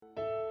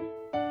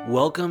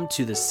Welcome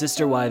to the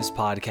Sister Wives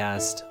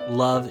podcast.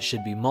 Love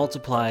should be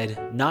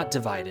multiplied, not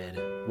divided,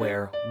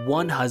 where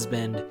one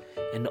husband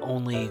and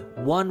only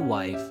one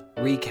wife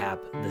recap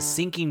the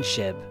sinking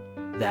ship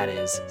that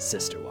is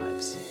Sister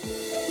Wives.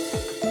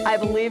 I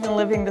believe in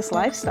living this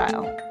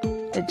lifestyle.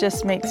 It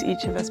just makes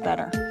each of us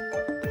better.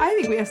 I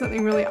think we have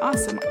something really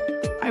awesome.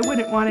 I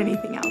wouldn't want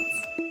anything else.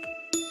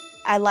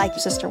 I like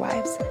Sister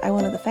Wives. I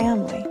wanted the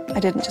family.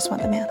 I didn't just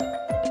want the men.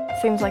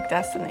 Seems like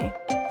destiny.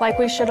 Like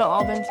we should have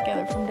all been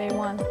together from day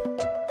one.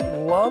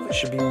 Love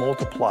should be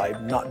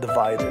multiplied, not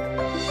divided.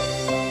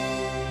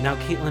 Now,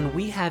 Caitlin,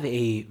 we have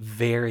a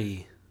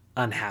very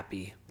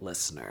unhappy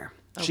listener.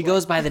 She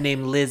goes by the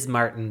name Liz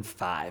Martin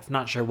 5.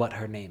 Not sure what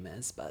her name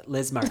is, but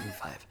Liz Martin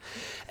 5.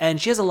 And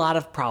she has a lot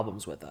of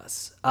problems with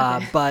us.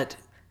 But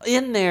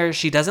in there,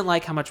 she doesn't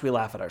like how much we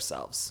laugh at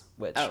ourselves.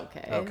 Which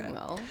Okay.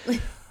 Well.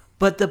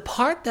 But the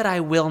part that I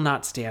will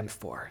not stand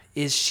for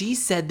is she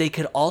said they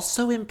could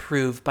also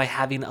improve by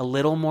having a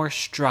little more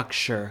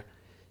structure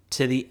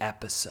to the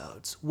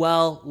episodes.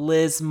 Well,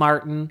 Liz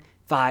Martin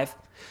 5,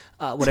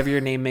 whatever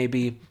your name may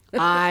be,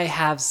 I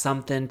have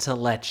something to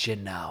let you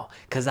know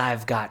because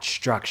I've got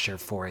structure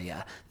for you.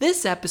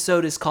 This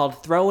episode is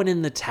called Throwing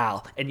in the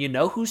Towel. And you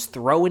know who's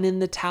throwing in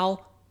the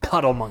towel?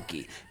 Puddle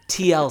Monkey.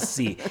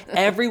 TLC.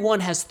 Everyone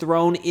has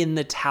thrown in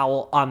the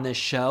towel on this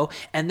show,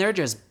 and they're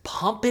just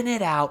pumping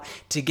it out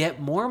to get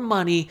more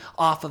money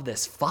off of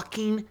this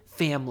fucking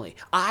family.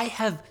 I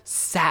have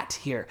sat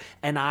here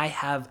and I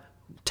have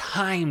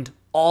timed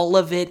all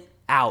of it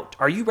out.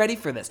 Are you ready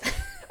for this?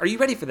 Are you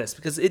ready for this?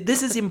 Because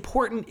this is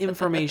important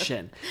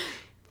information.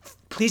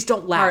 Please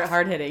don't laugh.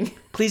 Hard hitting.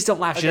 Please don't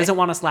laugh. Okay. She doesn't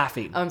want us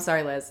laughing. Oh, I'm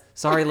sorry, Liz.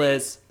 Sorry,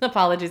 Liz.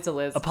 Apologies to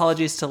Liz.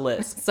 Apologies to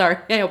Liz. Sorry.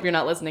 I hope you're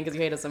not listening because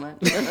you hate us so much.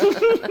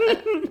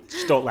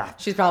 Just don't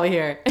laugh. She's probably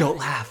here. Don't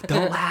laugh.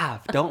 Don't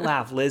laugh. Don't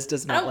laugh. Liz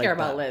does not like that. I don't care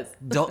about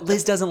Liz.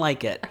 Liz doesn't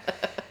like it.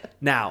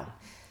 Now,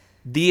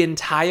 the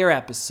entire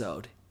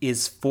episode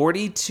is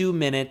 42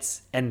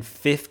 minutes and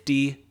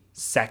 50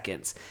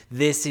 seconds.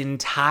 This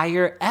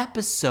entire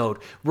episode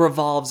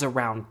revolves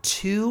around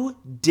two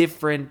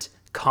different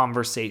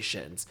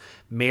conversations.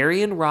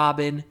 Mary and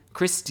Robin,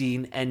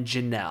 Christine and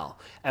Janelle.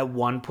 At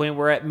one point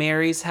we're at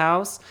Mary's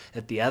house.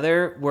 At the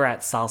other we're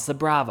at Salsa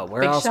Brava.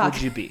 Where else would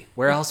you be?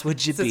 Where else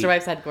would you be? Sister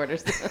Wives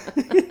headquarters.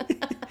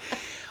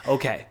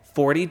 Okay,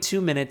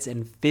 42 minutes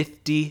and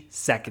 50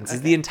 seconds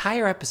is the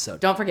entire episode.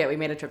 Don't forget, we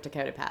made a trip to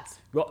Coyote Pass.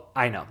 Well,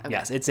 I know. Okay.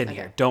 Yes, it's in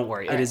here. Don't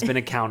worry. It has been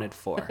accounted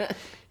for.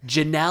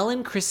 Janelle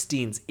and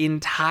Christine's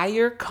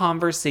entire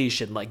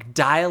conversation, like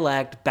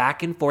dialect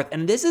back and forth,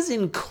 and this is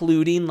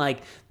including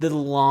like the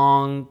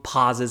long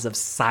pauses of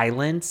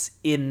silence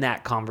in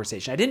that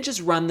conversation. I didn't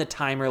just run the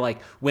timer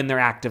like when they're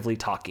actively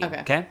talking,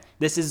 okay?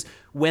 This is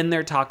when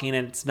they're talking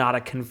and it's not a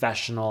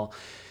confessional.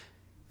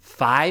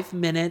 5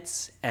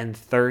 minutes and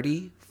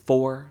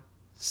 34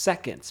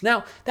 seconds.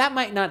 Now, that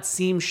might not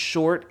seem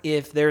short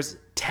if there's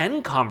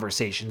 10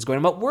 conversations going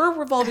on, but we're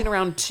revolving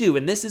around 2,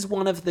 and this is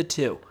one of the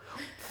 2.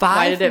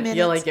 Why did it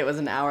feel like it was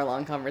an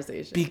hour-long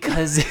conversation?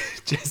 Because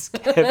it just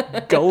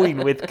kept going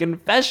with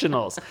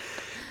confessionals.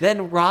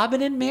 Then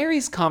Robin and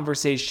Mary's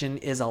conversation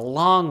is a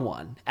long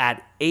one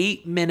at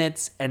 8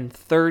 minutes and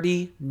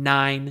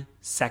 39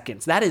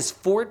 seconds. That is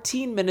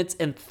 14 minutes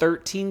and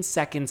 13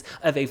 seconds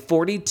of a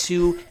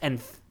 42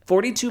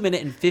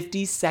 minute and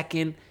 50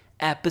 second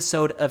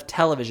episode of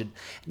television.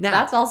 Now,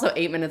 that's also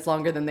 8 minutes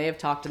longer than they have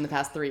talked in the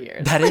past 3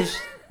 years.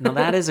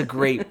 That is a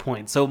great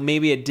point. So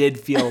maybe it did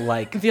feel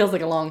like... It feels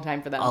like a long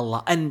time for them. A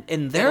lot.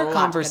 And their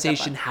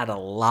conversation had a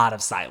lot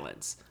of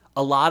silence.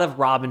 A lot of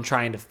Robin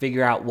trying to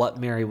figure out what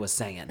Mary was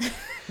saying.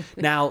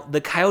 Now, the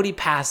Coyote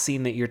Pass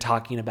scene that you're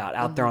talking about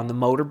out there on the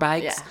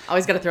motorbikes. Yeah,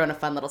 always got to throw in a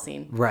fun little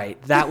scene.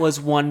 Right. That was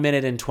 1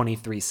 minute and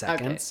 23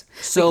 seconds.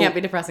 Okay. So we can't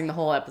be depressing the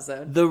whole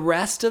episode. The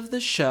rest of the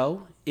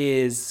show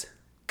is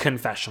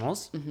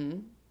confessionals,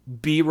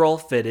 B-roll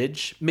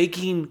footage,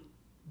 making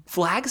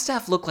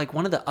Flagstaff look like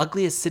one of the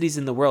ugliest cities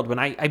in the world. When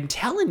I'm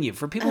telling you,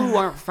 for people who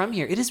aren't from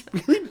here, it is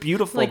really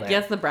beautiful there.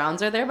 Yes, the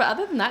Browns are there, but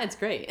other than that, it's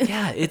great.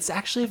 Yeah, it's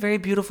actually a very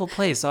beautiful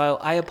place. So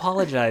I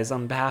apologize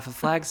on behalf of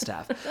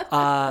Flagstaff.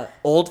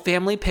 Old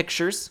family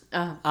pictures.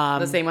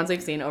 The same ones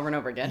we've seen over and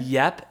over again.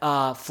 Yep.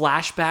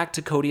 Flashback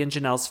to Cody and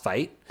Janelle's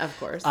fight. Of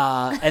course.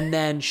 And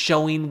then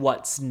showing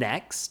what's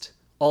next.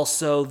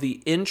 Also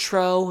the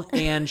intro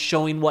and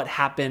showing what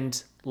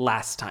happened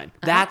last time.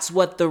 That's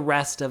what the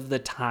rest of the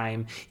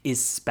time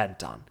is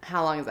spent on.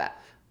 How long is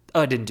that?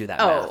 Oh, I didn't do that.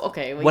 Oh,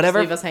 okay. Well, whatever,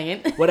 just leave us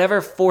hanging. Whatever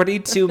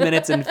 42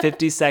 minutes and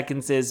 50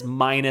 seconds is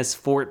minus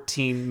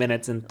 14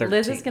 minutes and 13.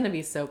 Liz is going to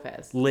be so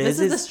pissed. This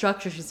is the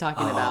structure she's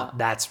talking about.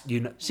 That's,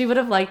 She would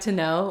have liked to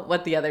know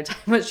what the other time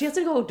was. She has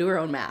to go do her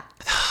own math.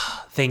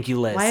 Thank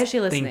you, Liz. Why is she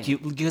listening? Thank you.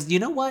 Because you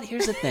know what?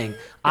 Here's the thing.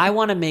 I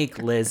want to make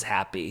Liz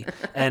happy.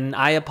 And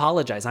I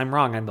apologize. I'm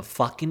wrong. I'm a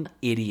fucking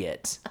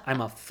idiot.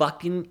 I'm a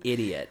fucking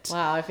idiot.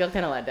 Wow, I feel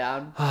kind of let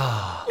down.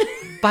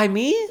 By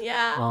me?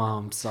 Yeah. Oh,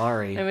 I'm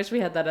sorry. I wish we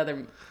had that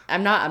other.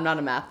 I'm not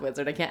a math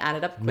wizard. I can't add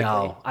it up quickly.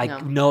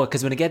 No,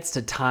 because when it gets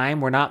to time,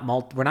 we're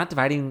not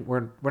dividing.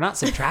 We're not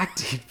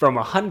subtracting from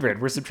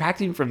 100. We're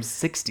subtracting from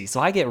 60. So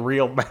I get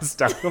real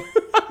messed up.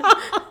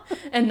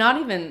 And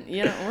not even,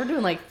 we're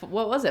doing like,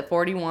 what was it,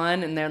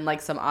 41 and then like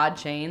some odd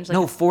change? Like,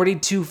 No,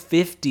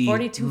 4250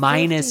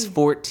 minus 4250.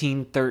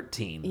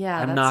 1413. Yeah,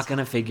 I'm that's not going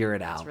to figure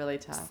it out. It's really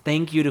tough.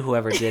 Thank you to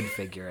whoever did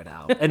figure it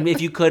out. And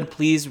if you could,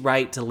 please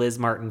write to Liz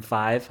Martin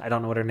 5. I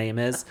don't know what her name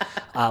is.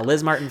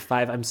 Liz Martin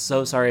 5. I'm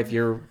so sorry if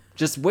you're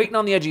just waiting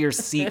on the edge of your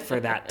seat for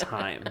that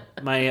time.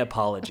 My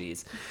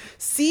apologies.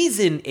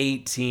 Season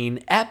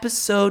 18,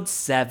 episode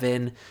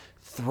 7,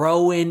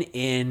 throwing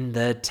in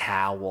the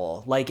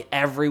towel, like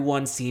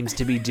everyone seems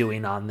to be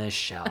doing on this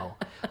show.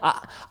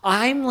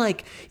 I'm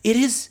like, it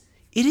is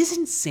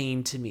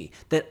insane to me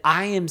that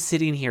I am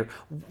sitting here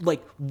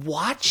like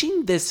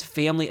watching this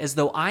family as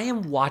though I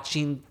am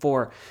watching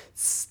for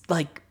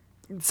like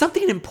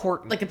something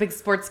important, like a big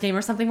sports game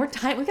or something. We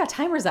got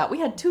timers out. We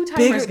had 2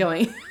 timers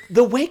going.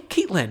 The way,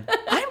 Caitlin,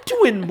 I'm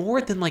doing more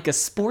than like a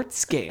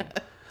sports game.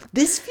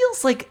 This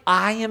feels like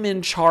I am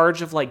in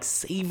charge of like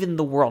saving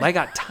the world. I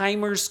got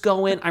timers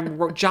going.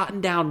 I'm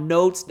jotting down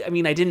notes. I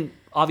mean, I didn't,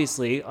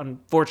 obviously,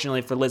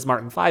 unfortunately for Liz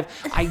Martin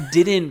 5, I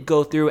didn't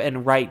go through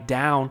and write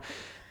down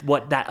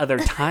what that other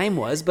time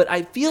was, but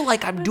I feel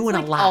like I'm doing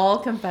like a lot. All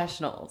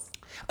confessionals.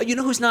 You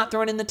know who's not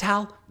throwing in the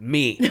towel?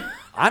 Me.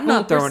 I'm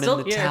not throwing in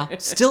the towel.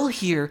 Still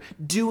here,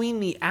 doing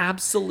the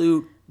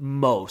absolute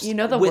most. You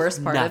know the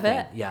worst part of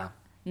it? Yeah.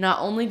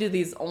 Not only do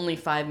these only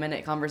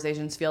 5-minute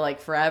conversations feel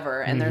like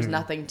forever and there's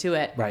nothing to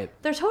it, Right.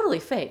 They're totally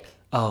fake.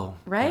 Oh.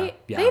 Right?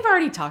 Yeah. They've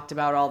already talked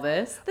about all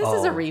this. This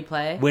is a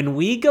replay. When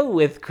we go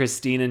with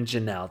Christine and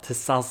Janelle to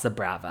Salsa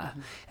Brava,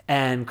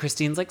 and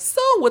Christine's like,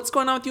 so what's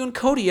going on with you and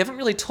Cody? You haven't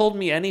really told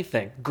me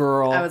anything.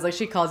 Girl. I was like,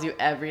 she calls you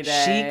every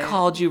day. She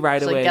called you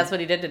right She's away. like, guess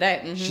what he did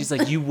today? Mm-hmm. She's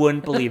like, you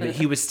wouldn't believe it.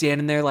 He was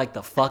standing there like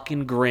the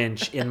fucking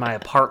Grinch in my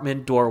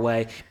apartment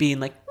doorway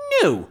being like,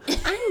 no,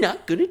 I'm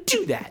not going to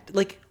do that.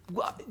 Like,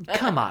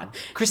 come on.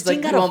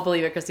 Christine like, you won't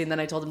believe it, Christine. Then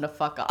I told him to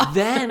fuck off.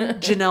 Then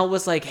Janelle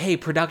was like, hey,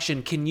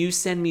 production, can you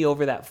send me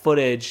over that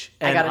footage?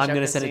 And I'm going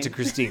to send it to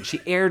Christine. She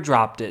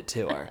airdropped it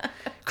to her.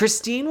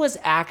 Christine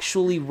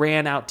actually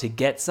ran out to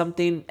get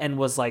something and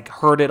was like,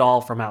 heard it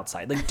all from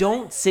outside. Like,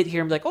 don't sit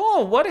here and be like,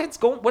 oh, what's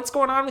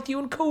going on with you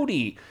and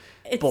Cody?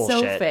 It's Bullshit.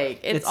 so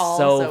fake. It's all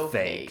so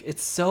fake.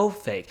 It's so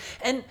fake.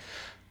 And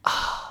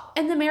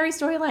the Mary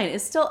storyline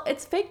is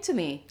it's fake to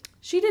me.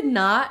 She did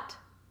not.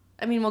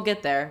 I mean, we'll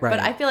get there, right. But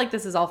I feel like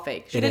this is all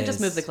fake. She didn't just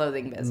move the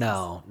clothing business.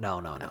 No.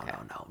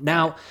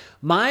 Now,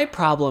 my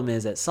problem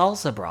is at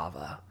Salsa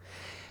Brava,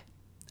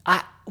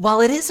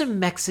 while it is a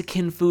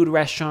Mexican food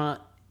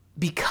restaurant,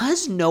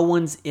 because no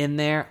one's in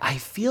there, I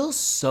feel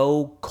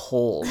so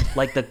cold.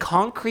 Like the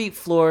concrete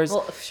floors.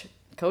 Well,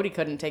 Cody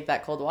couldn't take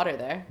that cold water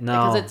there.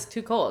 No. Because it's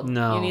too cold.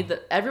 No. You need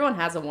everyone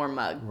has a warm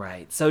mug.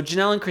 Right. So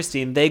Janelle and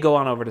Christine, they go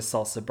on over to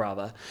Salsa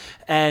Brava.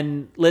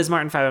 And Liz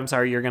Martin 5, I'm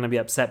sorry, you're going to be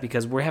upset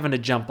because we're having to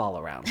jump all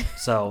around.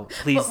 So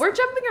please. But we're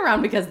jumping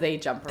around because they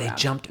jump around. They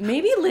jumped.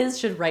 Maybe Liz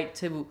should write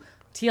to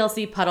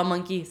TLC, Puddle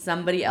Monkey,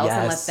 somebody else,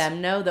 and let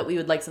them know that we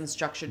would like some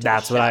structure to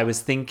That's the show. what I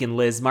was thinking.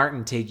 Liz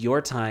Martin, take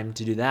your time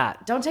to do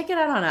that. Don't take it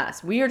out on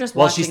us. We are just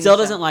Well, watching she still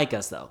the show. doesn't like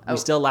us, though. We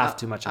still laugh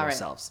too much at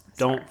ourselves.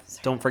 Sorry.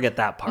 Don't forget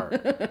that part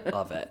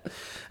of it.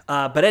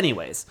 But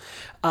anyways,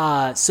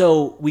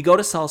 so we go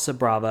to Salsa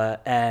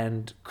Brava,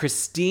 and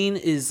Christine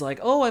is like,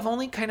 oh, I've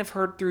only kind of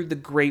heard through the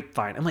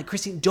grapevine. I'm like,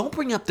 Christine, don't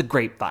bring up the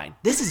grapevine.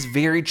 This is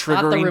very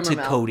triggering to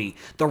Cody.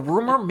 The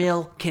rumor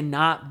mill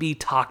cannot be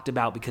talked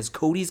about because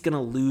Cody's going to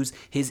lose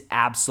his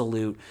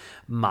absolute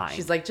mind.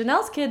 She's like,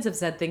 Janelle's kids have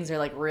said things are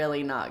like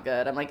really not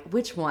good. I'm like,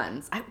 which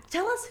ones?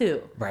 Tell us who.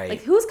 Right.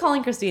 Like, who's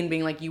calling Christine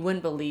being like, you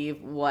wouldn't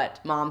believe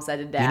what mom said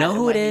to dad. You know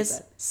who it is?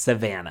 Said.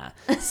 Savannah.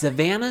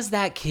 Savannah's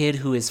that kid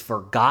who is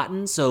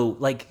forgotten. So,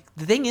 like,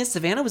 the thing is,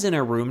 Savannah was in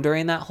her room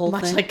during that whole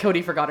thing. Much like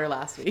Cody forgot her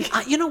last week.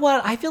 You know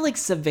what? I feel like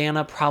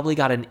Savannah probably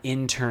got an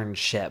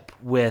internship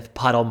with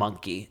Puddle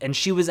Monkey, and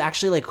she was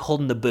actually like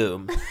holding the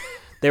boom.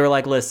 They were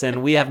like,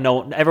 listen, we have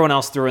everyone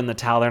else threw in the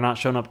towel. They're not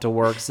showing up to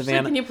work. Savannah.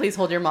 Like, can you please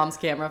hold your mom's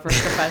camera for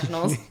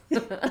professionals?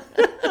 Can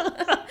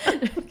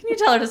you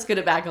tell her to scoot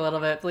it back a little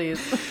bit, please?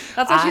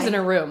 That's why she's in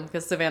her room,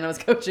 because Savannah was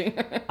coaching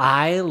her.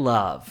 I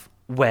love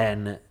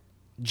when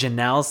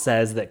Janelle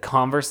says that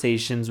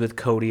conversations with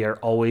Cody are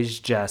always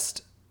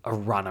just a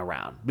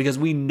runaround, because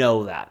we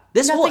know that.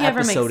 This Nothing whole ever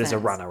makes episode is a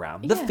sense.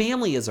 runaround. The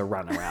family is a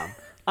runaround.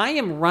 I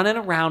am running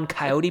around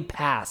Coyote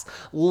Pass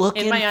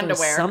looking for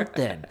underwear.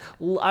 something.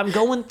 I'm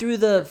going through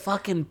the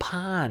fucking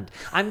pond.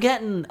 I'm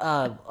getting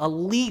a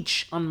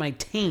leech on my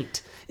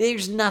taint.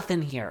 There's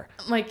nothing here.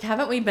 Like,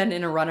 haven't we been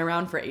in a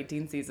runaround for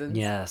 18 seasons?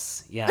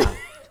 Yes, yeah.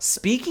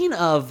 Speaking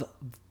of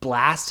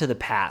Blast to the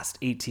Past,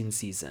 18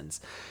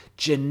 seasons,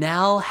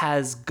 Janelle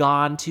has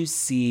gone to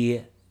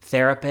see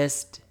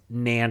therapist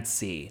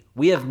Nancy.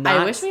 We have not.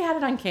 I wish we had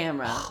it on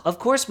camera. Of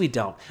course we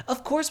don't.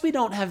 Of course we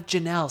don't have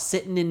Janelle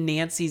sitting in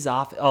Nancy's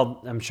office. Oh,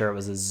 I'm sure it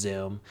was a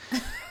Zoom.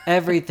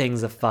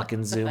 Everything's a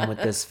fucking Zoom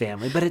with this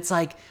family. But it's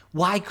like,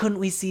 why couldn't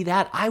we see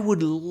that? I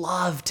would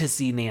love to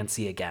see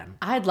Nancy again.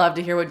 I'd love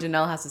to hear what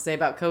Janelle has to say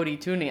about Cody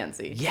to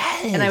Nancy.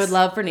 Yes. And I would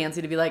love for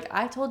Nancy to be like,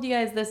 I told you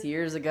guys this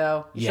years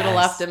ago. You should have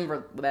Yes. left him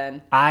for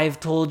then. I've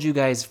told you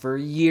guys for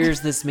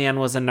years this man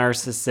was a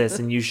narcissist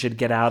and you should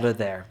get out of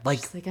there. Like,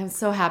 It's like, I'm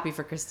so happy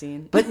for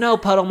Christine. but no,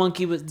 Puddle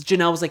Monkey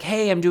Janelle was like,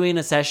 hey, I'm doing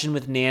a session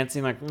with Nancy.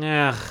 I'm like,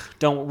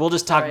 we'll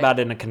just talk about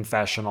it in a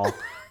confessional.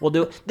 We'll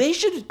do it. They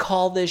should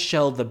call this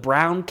show The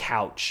Brown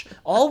Couch.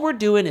 All we're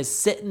doing is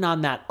sitting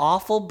on that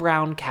awful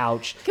brown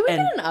couch. Can we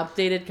and get an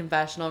updated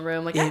confessional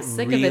room? Like, I'm It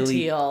sick of the really-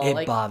 teal. it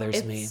Like,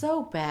 bothers me. It's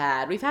so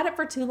bad. We've had it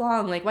for too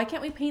long. Like, why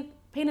can't we paint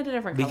it a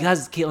different color?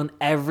 Because, Caitlin,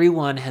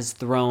 everyone has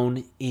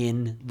thrown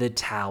in the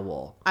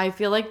towel. I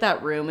feel like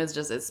that room is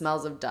just, it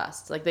smells of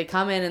dust. Like, they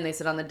come in and they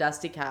sit on the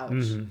dusty couch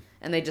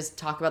and they just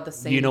talk about the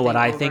same You know thing what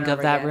I over think and of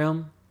over that again.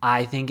 room?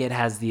 I think it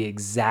has the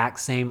exact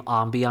same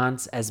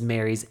ambiance as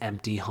Mary's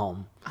empty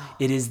home. Oh.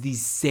 It is the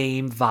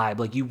same vibe.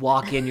 Like, you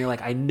walk in, you're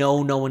like, I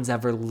know no one's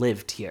ever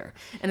lived here.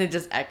 And it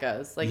just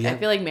echoes. Like, Yeah. I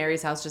feel like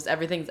Mary's house, just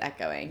everything's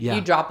echoing. Yeah.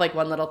 You drop like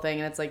one little thing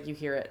and it's like you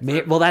hear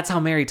it. Well, that's how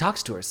Mary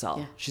talks to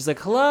herself. Yeah. She's like,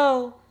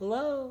 hello,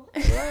 hello,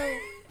 hello.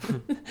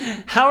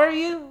 How are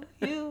you?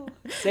 You.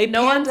 Say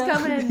No one's panda.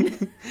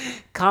 coming.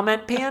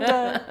 Comment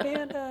panda,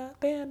 panda,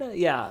 panda.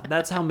 Yeah,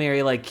 that's how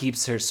Mary, like,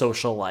 keeps her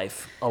social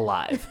life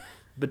alive.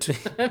 I Between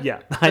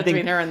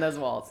think her and those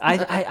walls.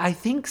 I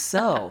think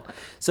so.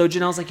 So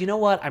Janelle's like, you know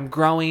what? I'm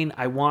growing.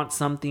 I want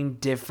something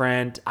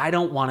different. I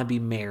don't want to be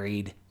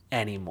married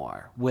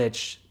anymore,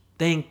 which,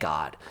 thank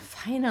God.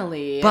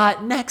 Finally.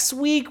 But next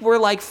week, we're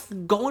like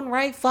going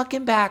right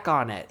fucking back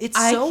on it. It's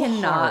I so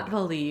cannot hard.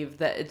 believe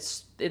that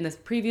it's in this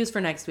previews for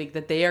next week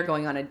that they are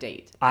going on a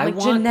date. I like,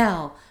 want-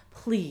 Janelle,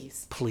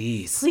 please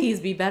Please.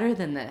 be better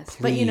than this.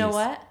 But you know Please.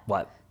 what?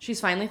 What? She's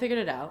finally figured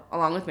it out,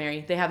 along with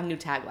Mary. They have new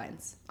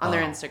taglines on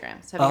their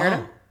Instagrams. Have you heard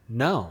them?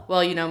 No.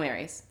 Well, you know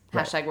Mary's.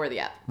 Hashtag we're the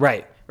app.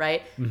 Right.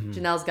 Right?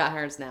 Janelle's got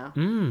hers now.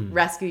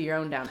 Rescue your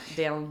own down.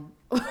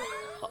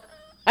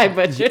 I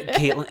butchered it.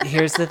 Caitlin,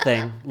 here's the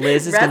thing.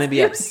 Liz is going to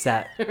be Rescue-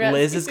 upset.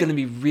 Liz is going to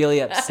be really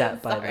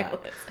upset by Sorry,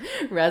 that.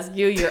 Liz.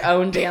 Rescue your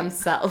own damn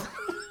self.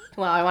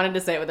 Well, I wanted to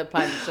say it with a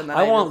punch. And then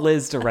I want just-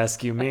 Liz to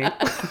rescue me.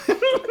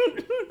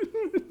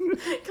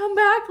 Come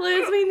back,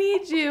 Liz. We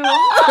need you.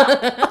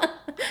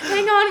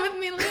 Hang on with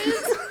me,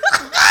 Liz.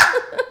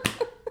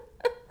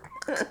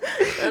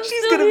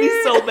 She's going to be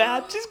so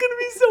bad. She's going to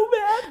be so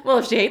bad. Well,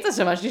 if she hates us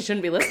so much, she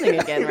shouldn't be listening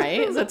again,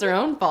 right? So it's her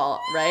own fault,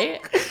 right?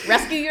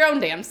 Rescue your own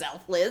damn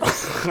self, Liz.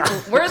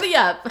 Worthy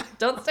up.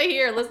 Don't stay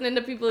here listening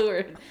to people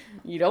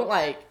you don't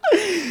like.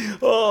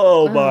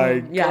 Oh my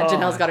God. Yeah,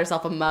 Janelle's got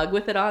herself a mug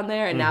with it on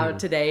there, and now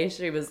today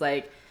she was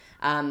like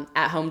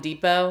at Home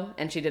Depot,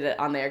 and she did it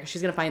on there because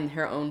she's gonna find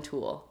her own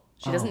tool.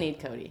 She doesn't need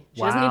Cody.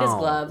 She doesn't need his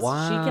gloves.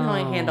 She can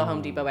only handle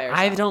Home Depot by herself.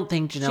 I don't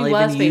think Janelle She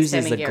was even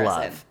uses FaceTiming a Garrison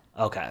glove.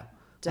 Okay.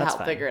 to That's help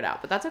fine. figure it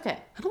out, but that's okay.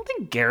 I don't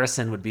think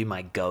Garrison would be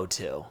my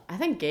go-to. I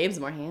think Gabe's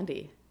more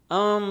handy.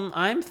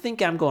 I'm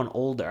thinking I'm going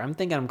older. I'm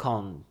thinking I'm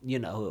calling, you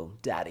know who,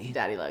 Daddy.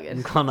 Daddy I'm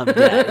Logan. calling up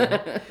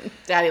Daddy.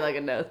 Daddy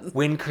Logan knows.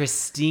 When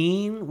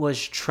Christine was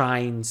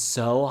trying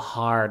so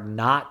hard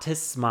not to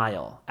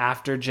smile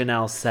after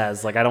Janelle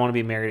says, like, I don't want to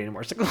be married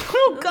anymore. She's like,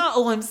 oh, God,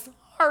 oh, I'm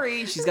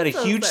sorry. She's got a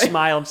So huge sorry.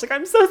 smile. She's like,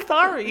 I'm so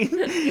sorry. She's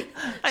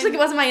like, it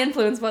wasn't my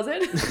influence, was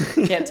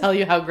it? Can't tell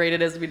you how great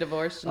it is to be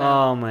divorced. No.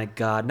 Oh, my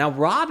God. Now,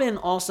 Robin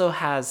also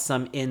has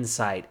some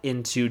insight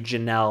into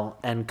Janelle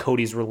and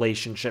Cody's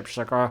relationship. She's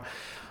like, oh,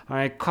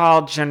 I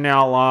called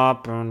Janelle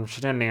up, and she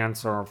didn't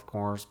answer, of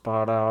course,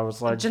 but I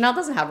was like, Janelle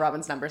doesn't have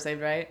Robin's number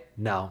saved, right?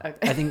 no.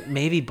 Okay. I think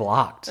maybe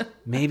blocked.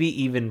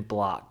 Maybe even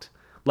blocked.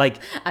 Like,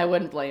 I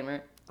wouldn't blame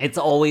her. it's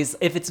always,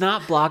 if it's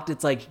not blocked,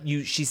 it's like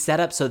she's set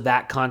up so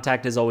that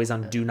contact is always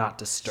on do not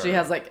disturb. She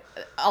has like,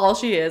 all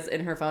she is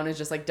in her phone is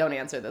just like, don't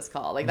answer this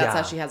call. Like, that's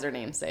Yeah. how she has her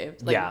name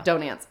saved. Like, Yeah.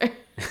 don't answer.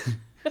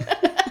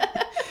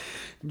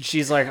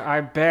 She's like,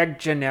 I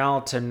begged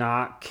Janelle to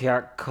not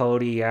kick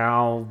Cody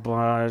out,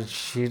 but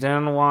she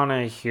didn't want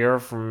to hear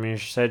from me.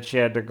 She said she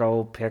had to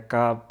go pick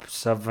up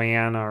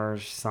Savannah or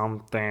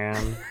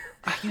something.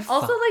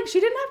 Also, like,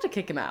 she didn't have to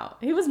kick him out.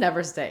 He was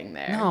never staying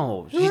there.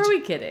 No, Who are we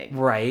kidding?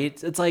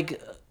 Right? It's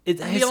like his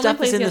only stuff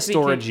place is in he the has to be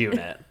storage kicked.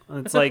 unit.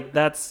 It's like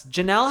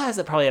Janelle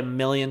has probably 1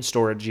 million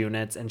storage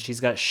units, and she's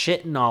got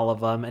shit in all of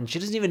them, and she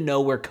doesn't even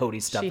know where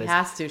Cody's stuff She is.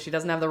 has to. She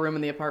doesn't have the room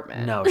in the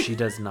apartment. No, she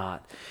does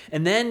not.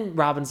 And then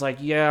Robin's like,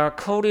 yeah,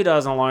 Cody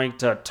doesn't like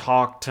to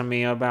talk to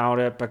me about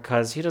it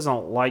because he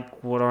doesn't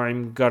like what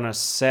I'm gonna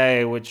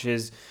say, which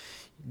is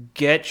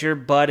get your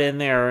butt in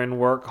there and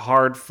work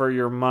hard for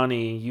your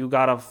money. You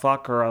gotta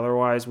fuck her,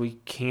 otherwise we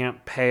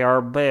can't pay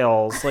our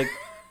bills. Like,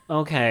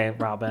 okay,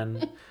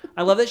 Robin.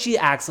 I love that she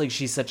acts like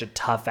she's such a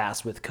tough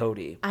ass with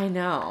Cody. I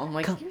know. I'm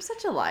like, you're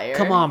such a liar.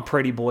 Come on,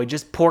 pretty boy.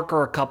 Just pork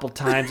her a couple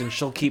times and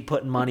she'll keep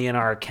putting money in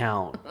our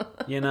account.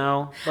 You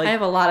know? Like, I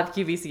have a lot of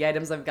QVC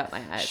items I've got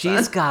my eyes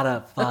she's on. got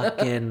a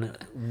fucking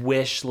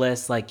wish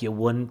list like you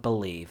wouldn't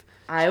believe.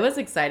 I was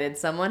excited.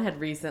 Someone had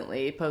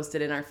recently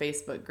posted in our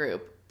Facebook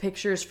group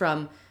pictures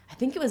from, I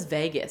think it was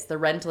Vegas, the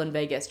rental in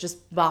Vegas,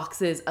 just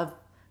boxes of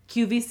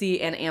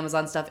QVC and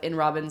Amazon stuff in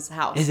Robin's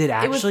house. Is it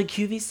actually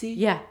QVC?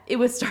 Yeah, it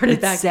was started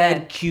It back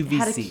said then. QVC. It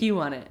had a Q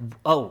on it.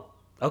 Oh,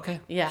 okay.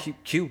 Yeah. Q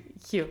it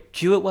was. Q,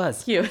 Q it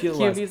was.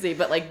 QVC.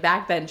 But like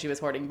back then she was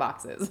hoarding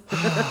boxes.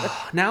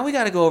 Now we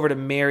got to go over to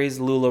Mary's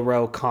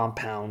LuLaRoe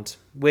compound,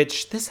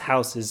 which this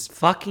house is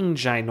fucking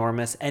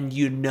ginormous. And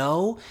you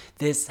know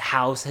this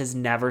house has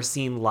never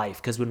seen life.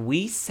 Because when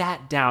we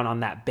sat down on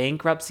that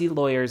bankruptcy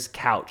lawyer's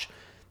couch,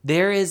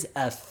 there is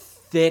a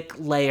thick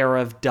layer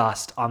of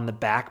dust on the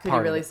back part. Could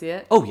you really see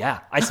it? Oh,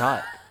 yeah. I saw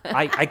it.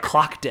 I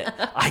clocked it.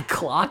 I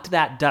clocked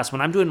that dust. When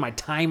I'm doing my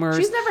timers.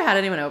 She's never had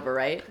anyone over,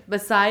 right?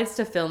 Besides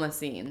to film a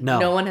scene. No.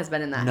 No one has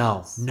been in that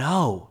house.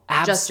 No.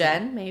 Just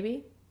Jen,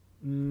 maybe?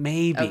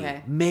 Maybe.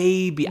 Okay.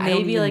 Maybe. I don't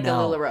Maybe even like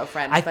know. a LuLaRoe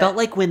friend. I but felt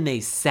like when they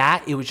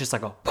sat, it was just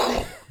like a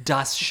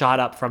dust shot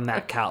up from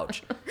that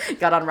couch.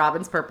 got on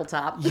Robin's purple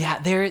top. Yeah,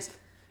 there is.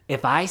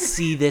 If I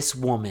see this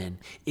woman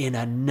in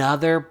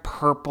another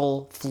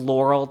purple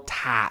floral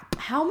top,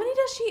 How many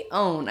does she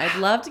own? I'd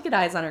love to get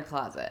eyes on her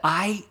closet.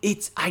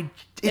 it's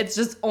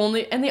It's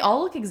only, and they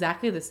all look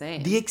exactly the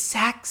same. the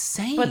exact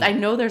same. But I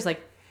know there's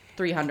like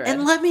 300.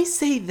 And let me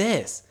say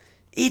this.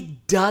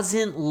 It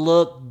doesn't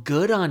look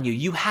good on you.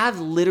 You have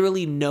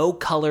literally no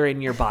color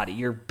in your body.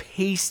 You're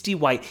pasty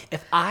white.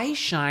 If I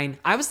shine,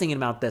 I was thinking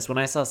about this when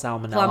I saw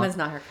Salmonella. Plum is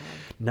not her color.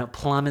 No,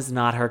 plum is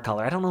not her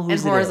color. I don't know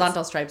who's And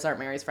horizontal stripes aren't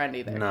Mary's friend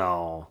either.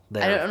 No.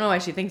 I don't know why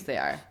she thinks they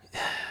are.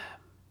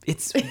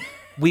 It's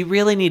we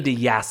really need to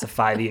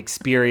yassify the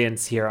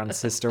experience here on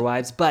Sister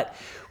Wives. But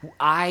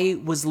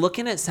I was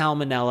looking at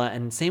Salmonella,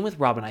 and same with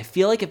Robin. I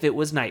feel like if it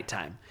was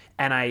nighttime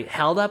and I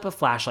held up a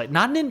flashlight,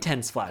 not an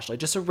intense flashlight,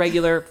 just a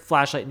regular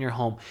flashlight in your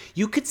home,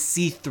 you could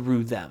see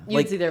through them.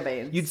 You'd see their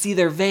veins. You'd see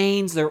their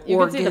veins, their You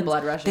organs. could see the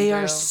blood rushing They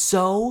are through.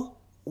 so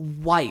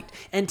white.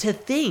 And to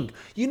think,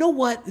 you know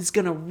what is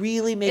going to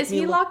really make Is me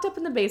he locked up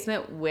in the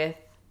basement with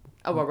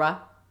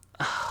Aurora?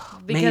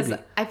 Because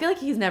maybe. I feel like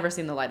he's never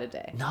seen the light of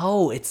day.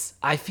 No,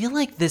 I feel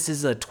like this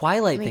is a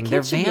Twilight thing. They're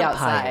Kids should be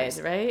vampires.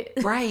 outside, right?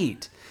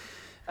 Right.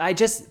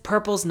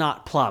 Purple's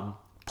not Plum.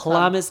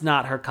 Plum is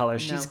not her color.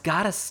 She's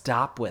got to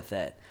stop with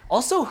it.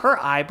 Also,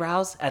 her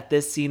eyebrows at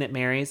this scene at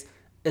Mary's,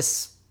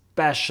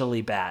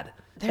 especially bad.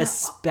 They're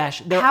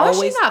How has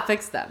always, she not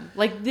fixed them?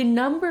 Like the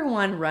number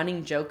one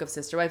running joke of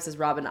Sister Wives is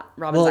Robin's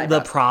well, eyebrows.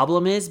 the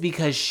problem is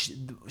because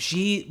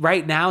she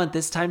right now at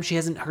this time, she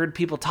hasn't heard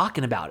people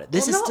talking about it.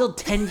 This is still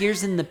 10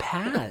 years in the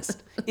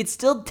past. It's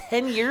still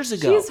 10 years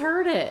ago. She's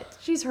heard it.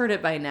 She's heard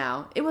it by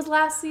now. It was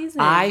last season.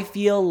 I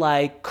feel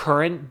like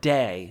current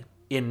day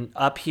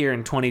up here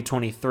in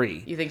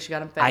 2023. You think she got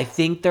them fixed? I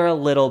think they're a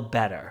little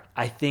better.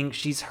 I think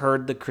she's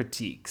heard the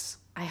critiques.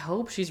 I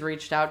hope she's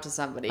reached out to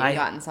somebody and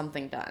gotten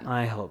something done.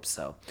 I hope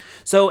so.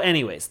 So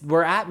anyways,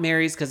 we're at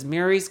Mary's because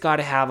Mary's got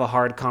to have a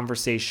hard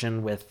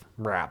conversation with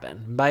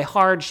Robin. By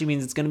hard, she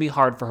means it's going to be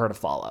hard for her to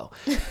follow.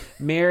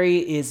 Mary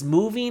is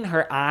moving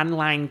her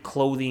online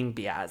clothing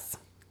business,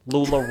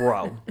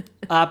 LuLaRoe,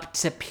 up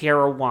to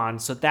Parowan.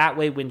 So that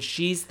way when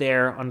she's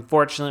there,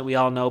 unfortunately, we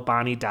all know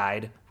Bonnie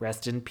died.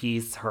 Rest in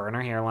peace, her and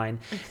her hairline.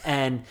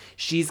 And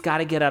she's got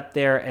to get up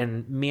there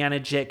and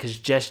manage it because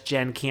just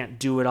Jen can't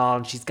do it all.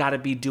 And she's got to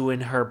be doing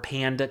her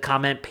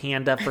comment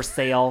panda for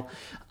sale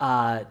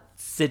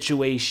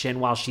situation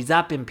while she's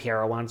up in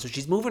Parowan. So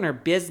she's moving her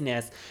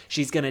business.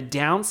 She's going to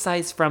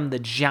downsize from the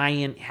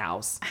giant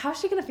house. How's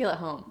she going to feel at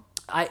home?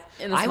 I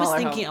was smaller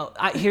thinking, home.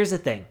 Here's the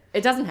thing.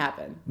 It doesn't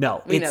happen.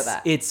 No, we know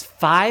that. It's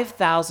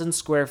 5,000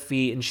 square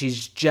feet, and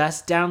she's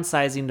just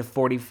downsizing to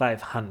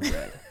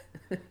 4,500.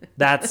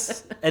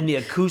 And the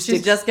acoustics.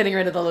 She's just getting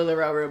rid of the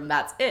LuLaRoe room.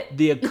 That's it.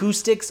 The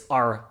acoustics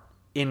are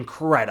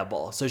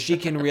incredible, so she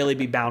can really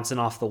be bouncing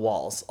off the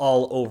walls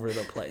all over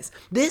the place.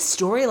 This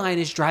storyline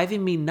is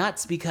driving me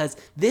nuts because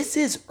this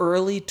is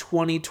early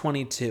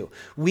 2022.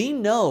 We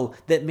know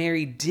that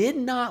Mary did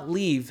not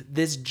leave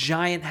this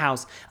giant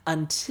house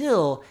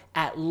until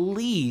at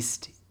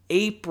least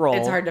April.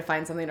 It's hard to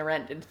find something to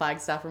rent in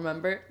Flagstaff,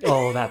 remember?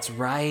 Oh, that's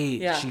right.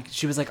 Yeah.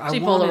 She was like, I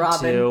She pulled a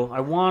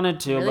wanted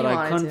to, Really but I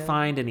wanted couldn't to.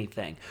 find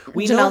anything.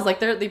 Janelle's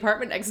like, they're at the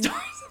apartment next door.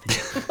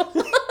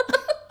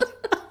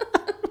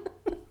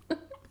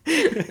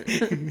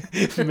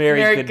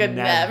 Mary could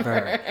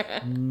never.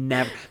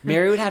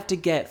 Mary would have to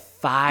get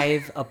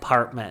 5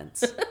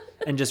 apartments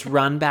and just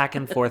run back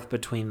and forth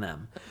between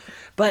them.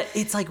 But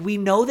it's like we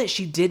know that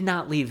she did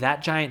not leave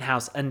that giant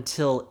house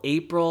until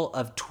April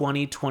of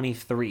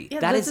 2023.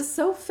 Yeah, this is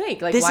so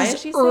fake. Like, this why is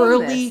is she saying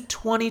early this?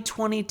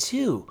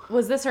 2022.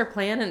 Was this her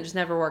plan and it just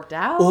never worked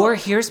out? Or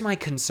here's my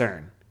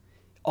concern.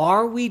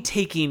 Are we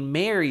taking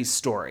Mary's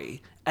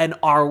story and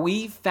are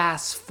we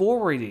fast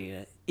forwarding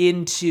it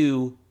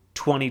into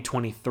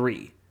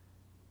 2023?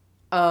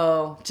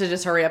 Oh, to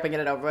just hurry up and get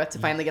it over with, to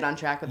finally get on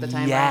track with the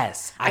timeline.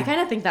 Yes. I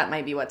kind of think that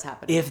might be what's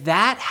happening. If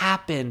that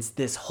happens,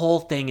 this whole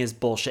thing is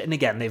bullshit. And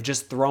again, they've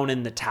just thrown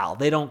in the towel.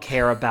 They don't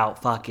care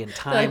about fucking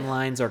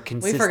timelines or we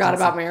consistency. forgot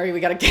about Mary. We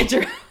got to get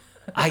her.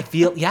 I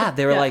feel,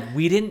 they were like,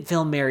 we didn't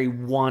film Mary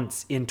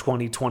once in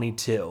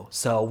 2022.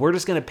 So we're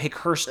just going to pick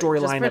her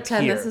storyline up here. Just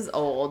pretend this is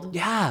old.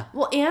 Yeah.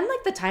 Well, and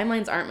like the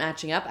timelines aren't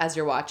matching up as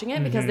you're watching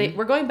it because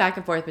we're going back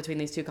and forth between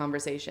these two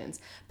conversations.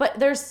 But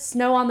there's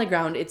snow on the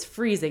ground. It's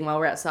freezing while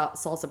we're at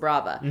Salsa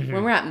Brava.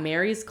 When we're at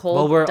Mary's cold,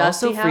 Well, we're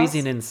dusty also house,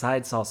 freezing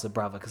inside Salsa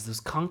Brava because there's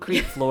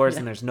concrete floors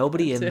and there's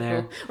nobody in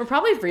there. We're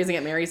probably freezing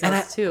at Mary's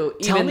house too,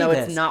 even though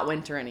it's not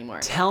winter anymore.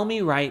 Tell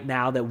me right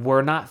now that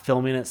we're not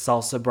filming at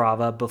Salsa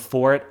Brava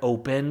before it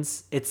opens.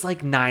 It's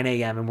like 9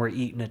 a.m. and we're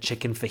eating a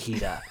chicken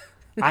fajita.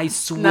 I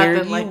swear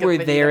to you, like a we're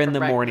fajita there in for the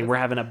morning. breakfast. We're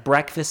having a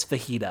breakfast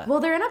fajita.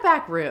 Well, they're in a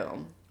back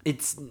room,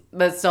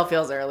 but it still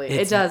feels early. It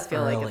It's does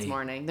feel like early. it's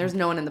morning. There's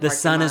no one in the The parking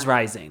sun lot. is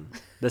rising.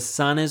 The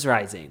sun is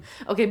rising.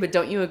 Okay, but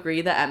don't you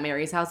agree that at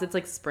Mary's house it's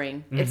like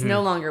spring? It's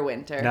no longer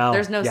winter. No.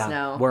 There's no yeah,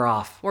 snow. We're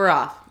off. We're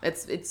off.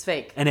 It's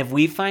fake. And if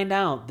we find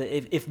out that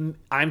if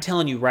I'm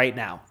telling you right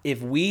now,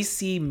 if we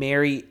see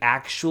Mary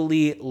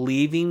actually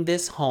leaving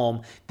this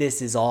home,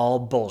 this is all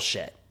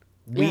bullshit.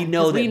 We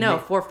know that. We know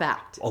for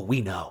fact. Oh,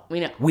 we know. We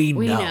know. We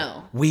We know.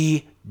 know.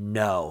 We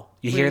know.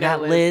 You We hear know,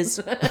 that,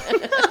 Liz?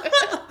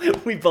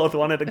 We both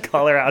wanted to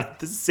call her out at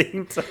the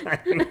same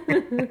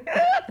time.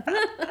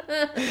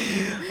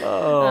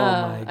 Oh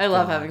my I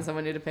love having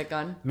someone new to pick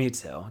on. Me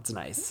too. It's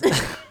nice.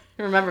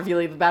 Remember, if you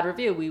leave a bad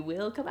review, we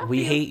will come after We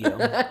you. hate you.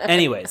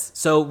 Anyways,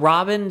 so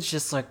Robin's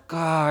just like, oh,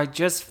 I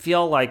just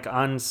feel like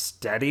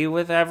unsteady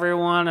with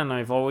everyone, and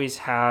I've always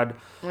had.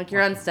 Like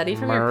you're unsteady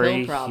from Murray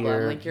your pill problem.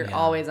 here, Like you're yeah.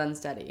 always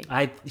unsteady.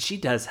 She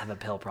does have a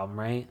pill problem,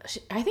 right?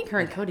 I think her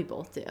and Cody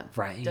both do.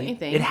 Right. Don't you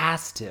think? It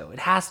has to. It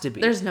has to be.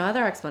 There's no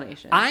other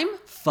explanation. I'm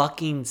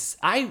fucking.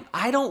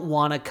 I don't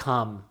want to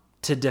come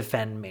to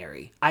defend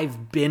Mary.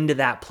 I've been to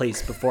that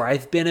place before.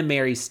 I've been a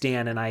Mary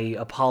stan, and I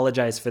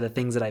apologize for the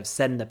things that I've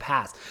said in the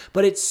past.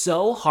 But it's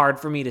so hard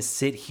for me to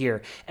sit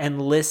here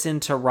and listen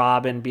to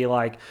Robin be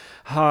like,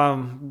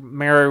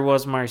 Mary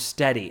was my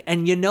steady.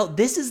 And you know,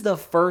 this is the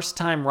first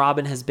time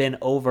Robin has been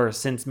over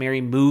since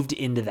Mary moved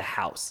into the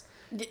house.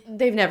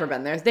 They've never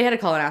been there. They had to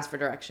call and ask for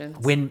directions.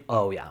 When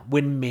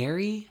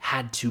Mary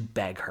had to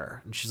beg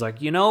her, and she's like,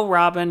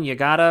 Robin, you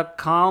gotta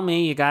call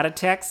me, you gotta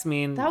text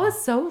me. And That was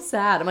so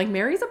sad. I'm like,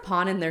 Mary's a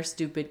pawn in their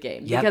stupid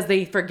game. Yep. Because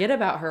they forget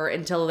about her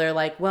until they're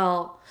like,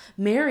 well,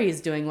 Mary's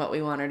doing what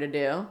we want her to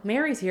do.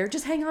 Mary's here.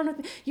 Just hang on with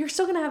me. You're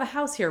still going to have a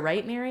house here,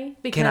 right, Mary?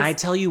 Because Can I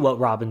tell you what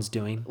Robin's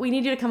doing? we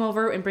need you to come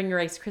over and bring your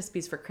Rice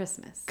Krispies for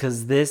Christmas.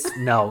 Because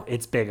no,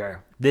 it's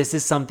bigger. This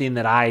is something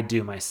that I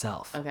do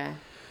myself. Okay.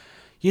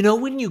 You know,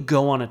 when you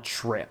go on a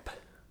trip,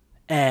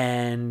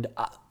 and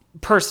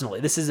personally,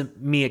 this is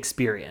me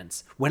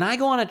experience. When I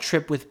go on a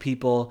trip with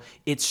people,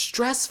 it's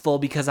stressful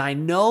because I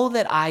know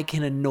that I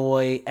can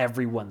annoy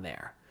everyone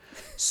there.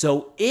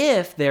 So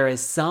if there is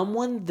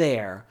someone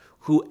there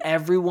who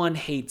everyone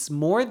hates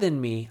more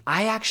than me,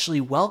 I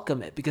actually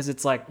welcome it because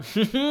it's like,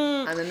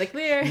 I'm in the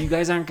clear. you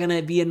guys aren't going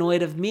to be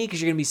annoyed of me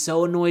because you're going to be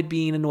so annoyed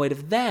being annoyed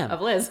of them.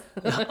 Of Liz.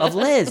 Of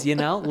Liz,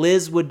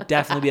 Liz would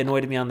definitely be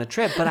annoyed at me on the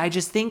trip. But I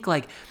just think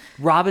like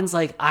Robin's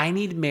like, I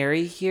need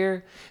Mary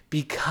here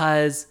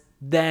because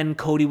then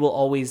Cody will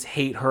always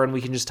hate her and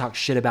we can just talk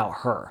shit about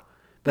her.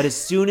 But as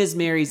soon as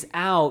Mary's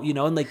out,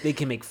 and like they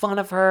can make fun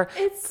of her.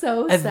 It's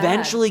so sad.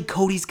 Eventually,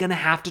 Cody's going to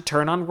have to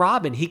turn on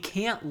Robin. He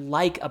can't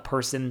like a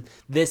person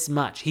this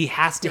much. He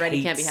has to You're right, he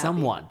hate can't be happy.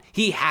 someone.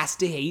 He has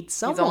to hate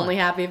someone. He's only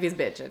happy if he's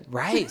bitching.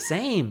 Right,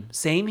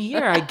 same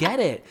here. I get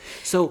it.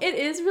 So It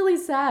is really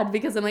sad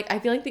because I'm like, I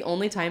feel like the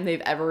only time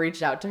they've ever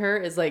reached out to her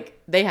is like,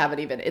 they haven't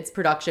even. It's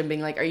production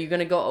being like, are you going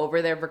to go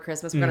over there for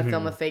Christmas? We're going to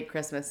film a fake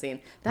Christmas scene.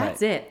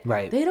 That's Right, it.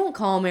 right. They don't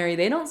call Mary.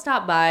 They don't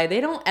stop by. They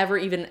don't ever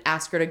even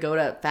ask her to go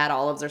to Fat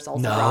Olives or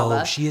Salsa Brava.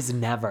 No, she has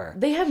never.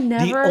 They have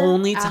never The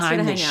only asked her time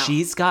to that hang out.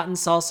 she's gotten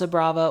Salsa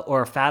Brava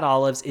or Fat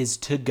Olives is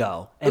to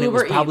go. And Uber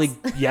it was probably,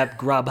 Eats.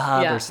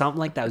 Grubhub Yeah. or something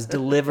like that. It was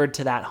delivered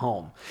to that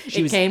home.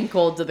 It came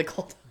cold to the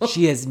cold.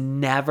 She has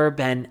never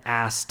been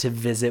asked to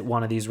visit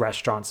one of these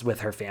restaurants with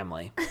her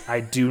family.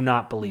 I do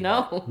not believe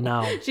it.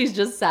 No. She's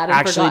just sad and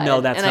Actually, no,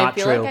 forgotten. that's and not I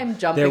feel true. like I'm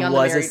jumping There on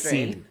was the Mary a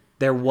train. scene.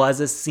 There was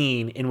a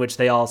scene in which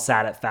they all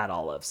sat at Fat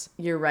Olives.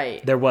 You're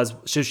right. There was.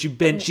 So she's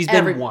been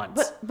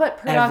once. But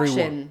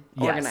production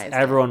organized Yes, it.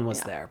 everyone was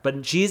Yeah. there.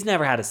 But she's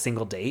never had a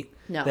single date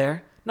No.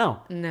 there. No.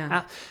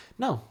 No.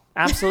 No,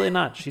 absolutely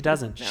not. She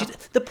doesn't.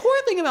 The poor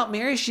thing about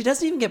Mary, she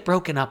doesn't even get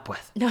broken up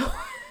with.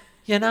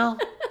 No.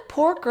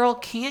 Poor girl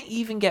can't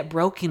even get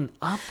broken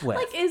up with.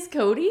 Like, is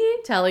Cody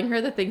telling her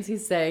the things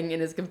he's saying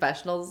in his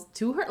confessionals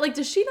to her? Like,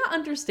 does she not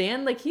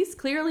understand? Like, he's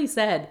clearly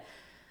said,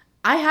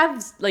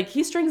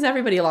 he strings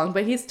everybody along,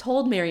 but he's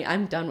told Mary,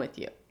 I'm done with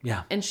you.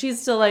 Yeah. And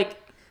she's still like,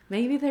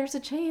 maybe there's a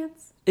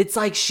chance. It's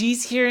like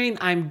she's hearing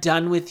 "I'm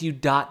done with you," ...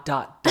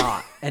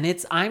 and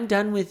it's "I'm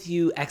done with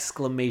you!" !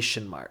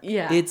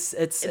 Yeah. It's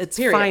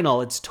period.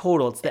 final. It's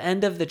total. It's the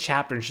end of the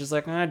chapter, and she's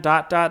like, ...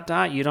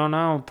 You don't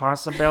know,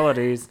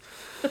 possibilities.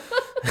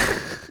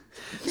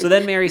 So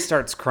then Mary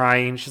starts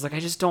crying. She's like, I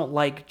just don't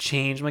like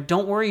change. I'm like,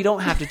 don't worry, you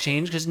don't have to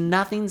change because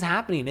nothing's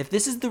happening. If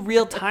this is the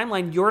real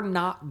timeline, you're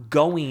not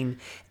going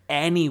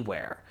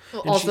anywhere.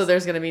 Well, also,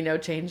 there's going to be no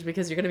change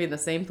because you're going to be in the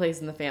same place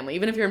in the family.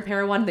 Even if you're in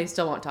para 1, they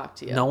still won't talk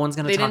to you. No one's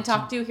going to talk to you. They didn't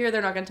talk to you here,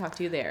 they're not going to talk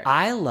to you there.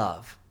 I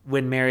love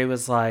when Mary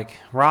was like,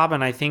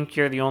 Robin, I think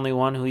you're the only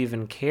one who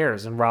even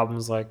cares. And Robin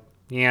was like,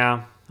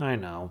 yeah, I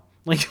know.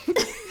 Like,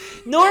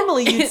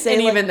 normally you'd say,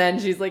 and like, even then,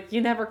 she's like,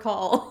 you never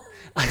call.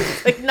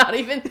 Like, not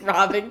even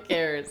Robin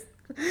cares.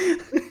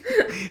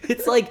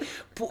 It's like,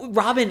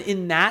 Robin,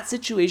 in that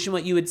situation,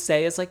 what you would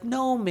say is like,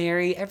 no,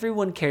 Mary,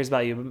 everyone cares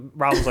about you.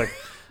 Robin's like,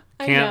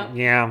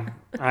 yeah,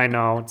 I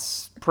know.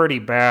 It's pretty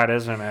bad,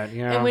 isn't it?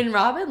 Yeah. And when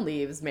Robin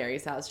leaves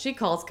Mary's house, she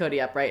calls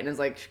Cody up, right? And is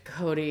like,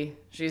 Cody,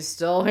 she's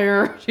still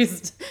here.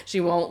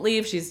 She won't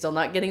leave. She's still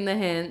not getting the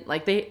hint.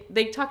 Like,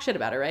 they talk shit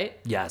about her, right?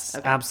 Yes,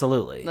 okay.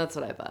 Absolutely. That's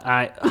what I thought.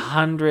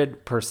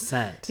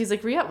 100%. He's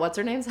like, were you at what's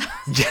her name's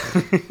house?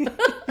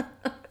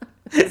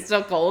 It's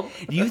still cold.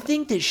 Do you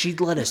think that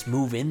she'd let us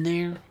move in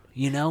there?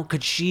 You know,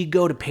 could she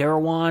go to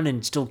Parowan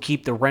and still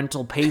keep the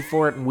rental, pay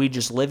for it, and we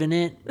just live in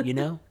it? You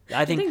know,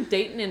 I think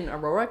Dayton and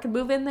Aurora could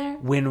move in there.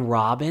 When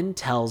Robin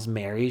tells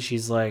Mary,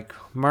 she's like,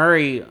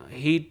 Murray,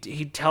 he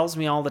tells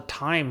me all the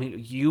time,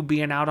 you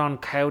being out on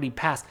Coyote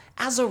Pass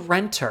as a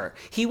renter.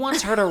 He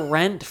wants her to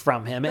rent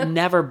from him and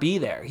never be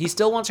there. He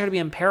still wants her to be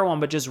in Parowan,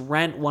 but just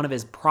rent one of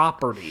his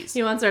properties.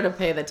 He wants her to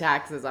pay the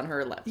taxes on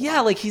her left.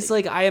 Yeah, like he's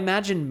like, I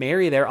imagine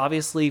Mary there,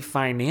 obviously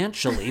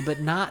financially, but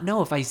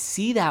no, if I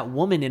see that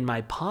woman in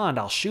my pond,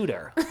 I'll shoot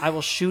her. I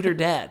will shoot her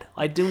dead.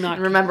 I do not.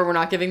 And remember, we're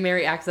not giving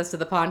Mary access to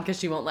the pond because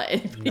she won't let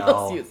anybody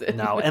else use it.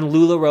 No, and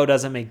LuLaRoe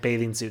doesn't make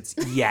bathing suits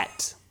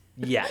yet.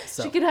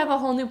 So. She could have a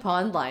whole new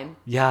pond line.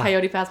 Yeah.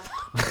 Coyote Pass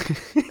pond.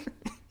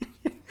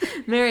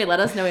 Mary,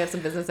 let us know we have some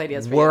business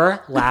ideas for We're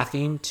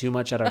laughing too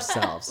much at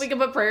ourselves. We can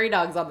put prairie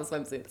dogs on the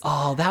swimsuits.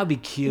 Oh, that would be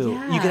cute.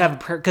 Yeah. You could have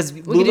a because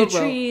we could do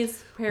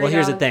trees, prairie Well,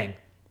 here's dogs. the thing.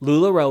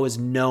 LuLaRoe is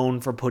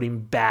known for putting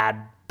bad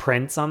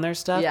prints on their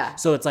stuff. Yeah.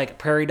 So it's like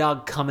prairie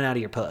dog coming out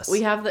of your puss.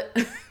 We have the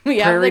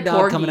Prairie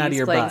dog coming out of corgis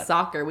your playing butt.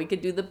 soccer. We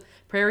could do the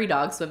prairie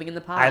dog swimming in the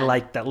pond. I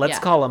like that. Let's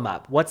call him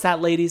up. What's that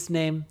lady's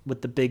name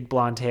with the big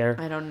blonde hair?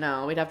 I don't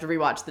know. We'd have to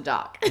rewatch the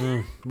doc.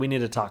 We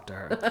need to talk to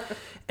her.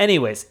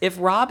 Anyways, if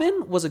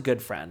Robin was a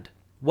good friend,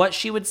 what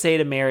she would say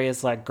to Mary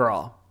is like,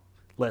 girl,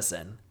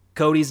 listen,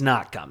 Cody's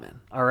not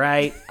coming, all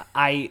right?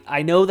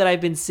 I know that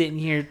I've been sitting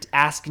here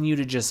asking you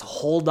to just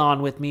hold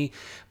on with me,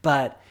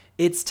 but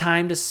it's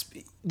time to...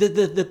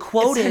 The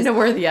quote It's time to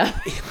worthy up.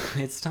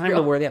 It's time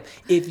to worthy up.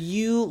 If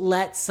you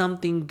let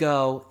something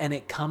go and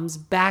it comes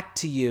back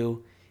to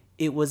you,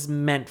 it was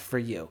meant for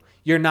you.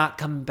 You're not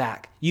coming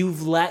back.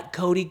 You've let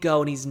Cody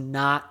go and he's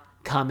not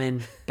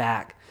coming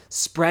back.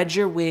 Spread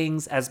your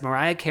wings, as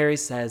Mariah Carey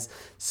says,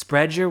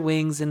 spread your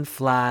wings and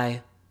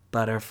fly,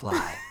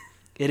 butterfly.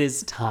 It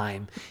is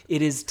time.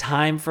 It is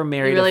time for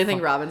Mary You really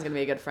think Robin's going to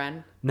be a good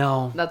friend?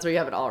 No. That's where you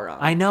have it all wrong.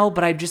 I know,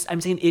 but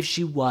I'm saying if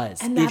she was.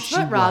 And that's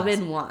what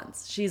Robin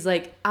wants. She's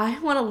like, I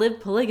want to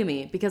live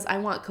polygamy because I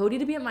want Cody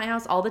to be at my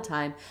house all the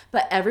time,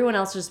 but everyone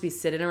else just be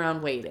sitting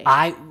around waiting.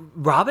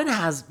 Robin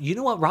has, you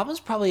know what? Robin's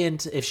probably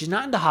into, if she's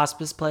not into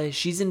hospice play,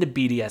 she's into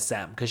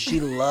BDSM because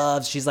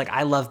she's like,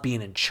 I love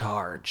being in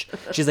charge.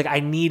 She's like,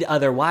 I need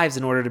other wives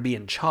in order to be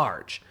in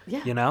charge.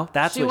 Yeah. You know?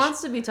 She wants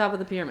to be top of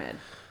the pyramid.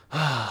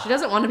 She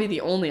doesn't want to be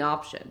the only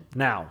option.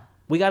 Now,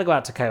 we got to go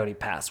out to Coyote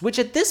Pass, which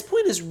at this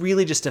point is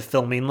really just a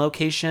filming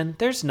location.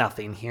 There's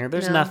nothing here.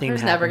 There's nothing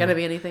There's happening. never going to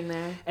be anything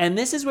there. And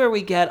this is where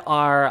we get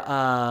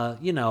our,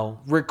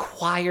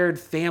 required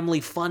family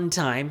fun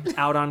time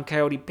out on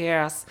Coyote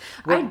Pass.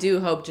 I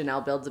do hope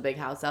Janelle builds a big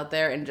house out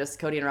there and just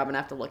Cody and Robin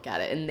have to look at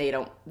it and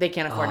they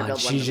can't afford to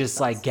build one. She's just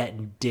like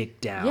getting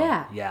dick down.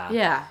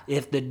 Yeah.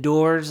 If the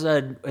doors,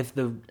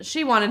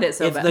 she wanted it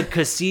so bad. If the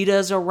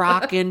casitas are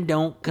rocking,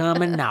 don't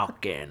come and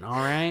knocking. All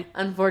right.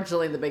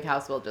 Unfortunately, the big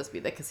house will just be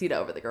the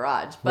casita over the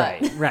garage.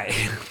 But. Right.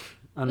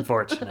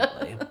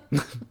 Unfortunately.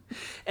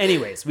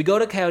 Anyways, we go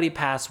to Coyote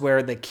Pass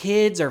where the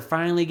kids are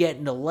finally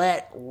getting to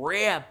let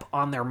rip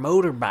on their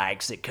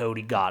motorbikes that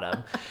Cody got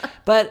them.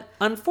 But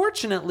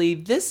unfortunately,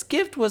 this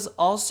gift was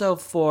also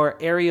for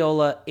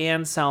Areola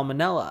and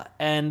Salmonella,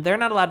 and they're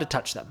not allowed to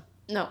touch them.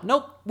 No.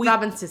 Nope.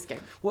 Robin's too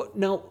scared.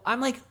 No, I'm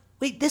like,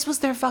 wait, this was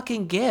their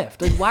fucking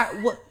gift. Like,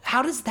 why?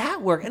 How does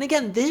that work? And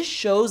again, this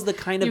shows the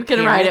kind of You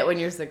can ride it when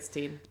you're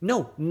 16.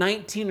 No,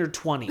 19 or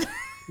 20.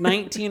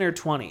 19 or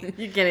 20.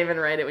 You can't even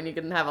ride it when you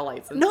can have a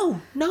license.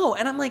 No.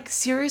 And I'm like,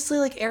 seriously,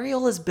 like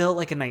Ariola's built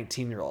like a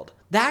 19-year-old.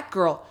 That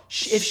girl,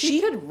 if she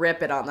could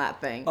rip it on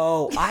that thing.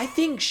 Oh, I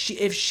think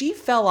if she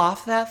fell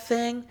off that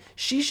thing,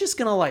 she's just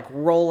going to like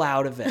roll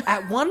out of it.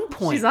 At one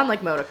point. She's on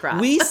like motocross.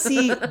 We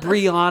see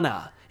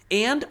Brianna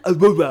and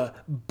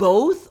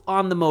both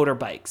on the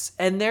motorbikes.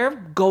 And they're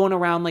going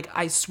around like,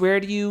 I swear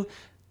to you,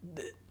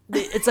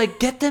 It's like,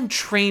 get them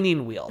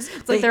training wheels.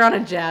 It's like they're on a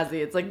Jazzy.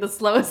 It's like the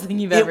slowest thing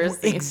you've ever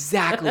seen.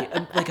 Exactly.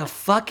 Like a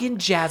fucking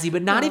Jazzy,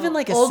 but not even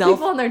like a old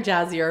people on their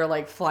Jazzy are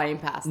like flying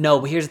past. No,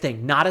 but here's the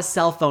thing. Not a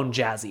cell phone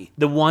Jazzy.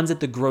 The ones at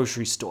the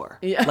grocery store.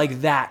 Yeah.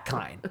 Like that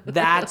kind.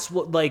 That's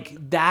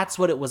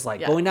what it was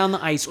like. Yeah. Going down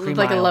the ice cream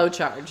like aisle. A low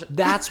charge.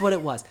 That's what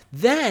it was.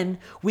 Then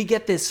we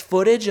get this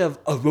footage of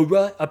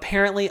Aurora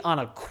apparently on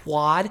a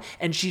quad,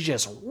 and she's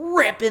just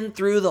ripping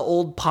through the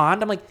old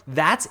pond. I'm like,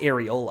 that's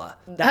Areola.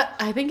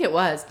 I think it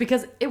was,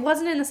 because it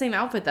wasn't in the same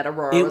outfit that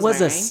Aurora was wearing. It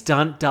was a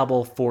stunt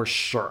double for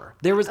sure.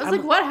 I was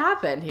like, what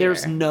happened here?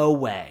 There's no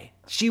way.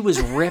 She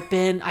was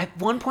ripping. At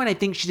one point, I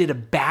think she did a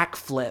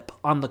backflip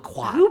on the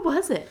quad. Who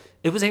was it?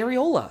 It was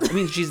Areola. I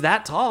mean, she's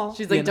that tall.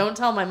 She's like, don't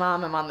tell my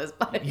mom I'm on this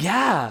bike.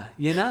 Yeah,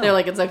 They're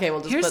like, it's okay.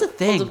 We'll just Here's the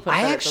thing.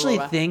 I actually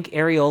think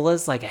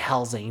Areola's like a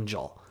Hell's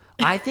Angel.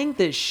 I think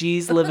that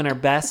she's living her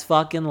best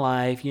fucking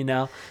life, She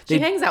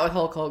hangs out with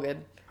Hulk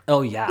Hogan.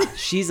 Oh, yeah.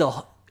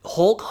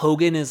 Hulk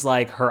Hogan is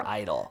like her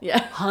idol.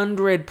 Yeah.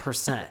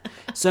 100%.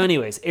 So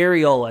anyways,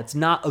 Areola, it's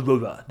not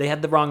Aurora. They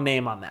had the wrong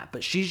name on that,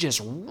 but she's just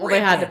ripping. Well, they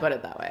had to put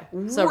it that way.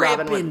 So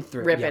Robin would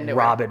rip into her.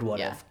 Robin would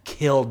have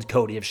killed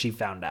Cody if she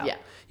found out. Yeah.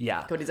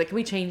 Yeah. Cody's like, can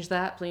we change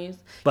that, please?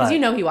 Because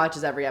he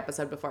watches every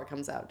episode before it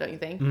comes out, don't you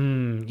think?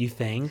 You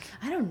think?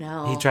 I don't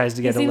know. He tries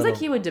to get It seems like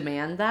he would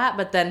demand that,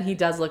 but then he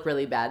does look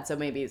really bad, so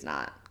maybe he's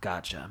not.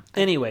 Gotcha.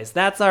 Anyways,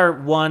 that's our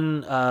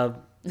one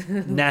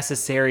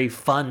necessary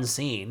fun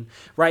scene.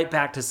 Right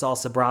back to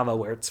Salsa Brava,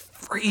 where it's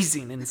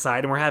freezing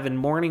inside and we're having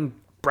morning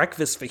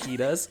breakfast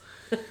fajitas.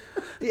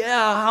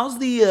 Yeah, how's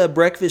the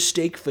breakfast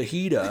steak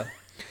fajita?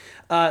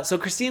 So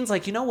Christine's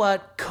like, you know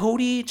what?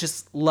 Cody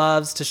just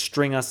loves to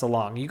string us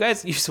along. You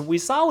guys, we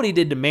saw what he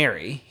did to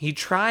Mary. He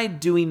tried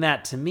doing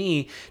that to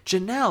me.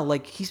 Janelle,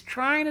 like, he's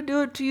trying to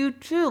do it to you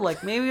too.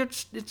 Like, maybe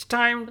it's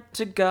time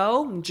to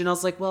go. And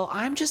Janelle's like, well,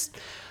 I'm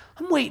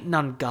waiting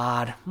on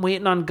God. I'm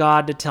waiting on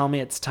God to tell me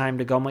it's time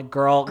to go. I'm like,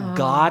 girl,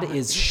 God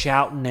is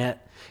shouting it.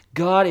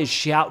 God is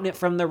shouting it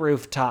from the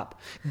rooftop.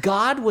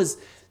 God was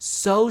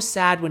so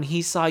sad when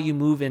he saw you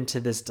move into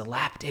this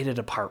dilapidated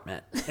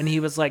apartment. And he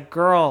was like,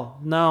 girl,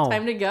 no.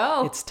 Time to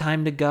go. It's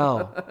time to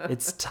go.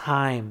 It's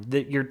time.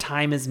 Your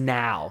time is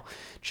now.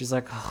 She's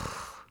like,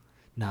 oh,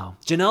 no.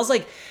 Janelle's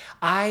like,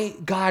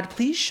 God,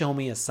 please show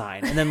me a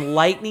sign. And then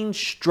lightning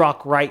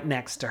struck right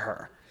next to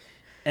her.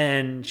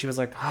 And she was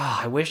like, oh,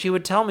 I wish he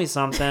would tell me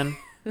something.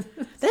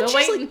 Then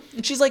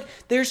she's like,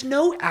 there's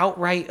no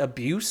outright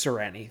abuse or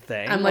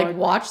anything. I'm like,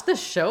 watch the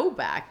show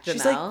back, Janelle.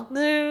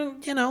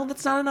 She's like,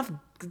 that's not enough.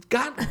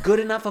 Got good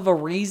enough of a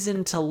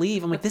reason to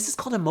leave. I'm like, this is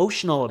called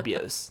emotional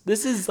abuse.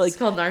 This is like, it's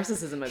called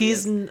narcissism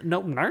abuse.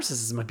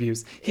 Narcissism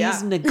abuse.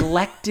 He's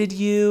neglected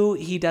you.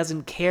 He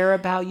doesn't care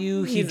about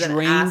you. He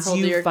drains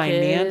you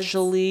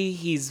financially.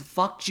 Kids. He's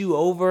fucked you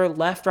over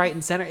left, right,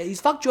 and center.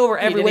 He's fucked you over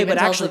every way. But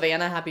actually, tell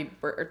Savannah happy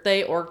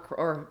birthday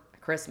or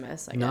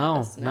Christmas. I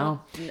guess.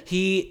 No.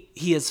 He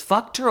has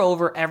fucked her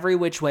over every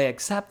which way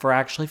except for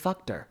actually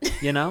fucked her.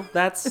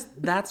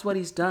 That's what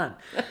he's done.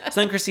 So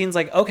then Christine's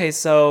like, okay,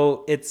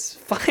 so it's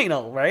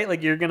final, right?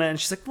 Like you're gonna, and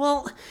she's like,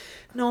 well,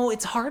 no,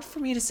 it's hard for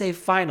me to say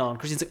final. And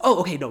Christine's like,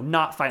 oh, okay, no,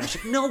 not final.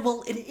 She's like, no,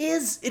 well, it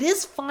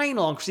is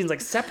final. And Christine's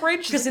like,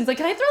 separate. Christine's like,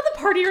 can I throw the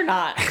party or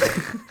not?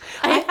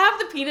 I have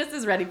the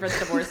penises ready for the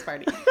divorce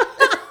party.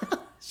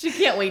 She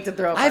can't wait to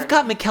throw a party. I've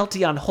got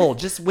McKelty on hold.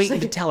 Just waiting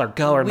to tell her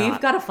go or not.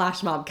 We've got a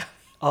flash mob coming.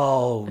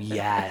 Oh,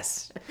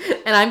 yes.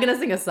 And I'm going to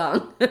sing a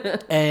song.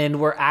 And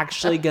we're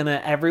actually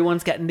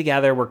everyone's getting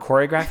together. We're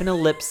choreographing a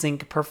lip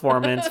sync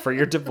performance for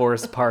your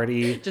divorce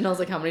party. Janelle's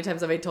like, how many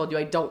times have I told you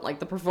I don't like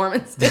the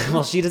performance?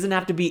 Well, she doesn't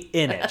have to be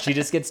in it. She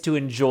just gets to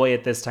enjoy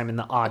it this time in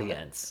the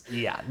audience.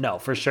 Yeah, no,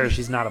 for sure.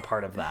 She's not a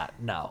part of that.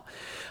 No.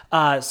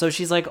 So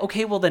she's like,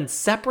 okay, well then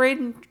separate.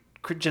 And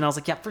Janelle's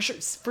like, yeah, for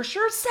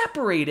sure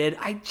separated.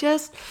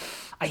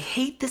 I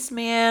hate this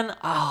man.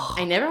 Oh,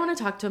 I never want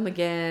to talk to him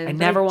again. I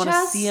never want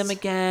to see him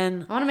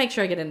again. I want to make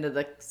sure I get into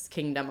the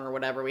kingdom or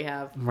whatever we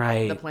have.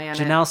 Right. The planet.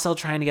 Janelle's still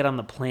trying to get on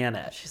the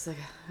planet. She's like,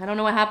 I don't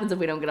know what happens if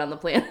we don't get on the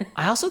planet.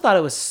 I also thought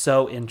it was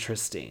so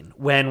interesting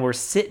when we're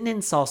sitting in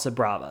Salsa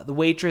Brava. The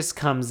waitress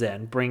comes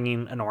in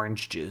bringing an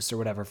orange juice or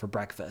whatever for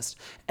breakfast.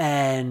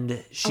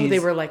 And they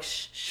were like,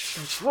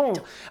 shh.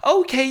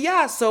 Okay,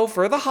 yeah. So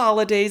for the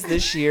holidays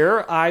this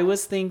year, I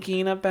was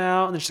thinking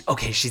about, and then she's like,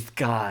 okay, she's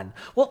gone.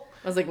 Well,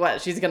 I was like, what?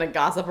 She's going to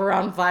gossip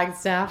around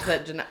Flagstaff?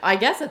 I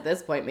guess at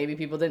this point, maybe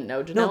people didn't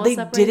know Janelle No, they was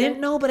separated.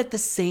 didn't know, but at the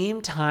same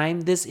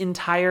time,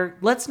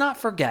 let's not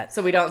forget.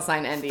 So we don't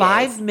sign NDAs.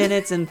 5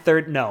 minutes and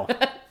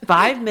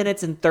 5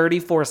 minutes and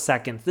 34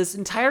 seconds. This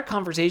entire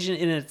conversation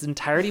in its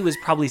entirety was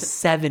probably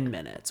 7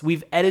 minutes.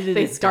 We've edited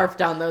They it scarfed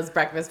down those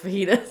breakfast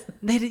fajitas.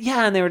 They did,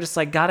 yeah, and they were just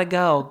like, gotta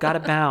go, gotta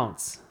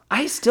bounce.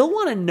 I still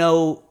want to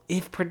know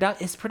if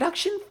is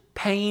production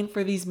paying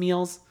for these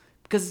meals?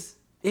 Because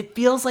it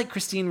feels like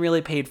Christine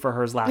really paid for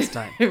hers last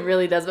time. It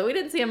really does, but we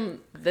didn't see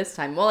him this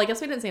time. Well, I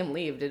guess we didn't see him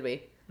leave, did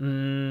we?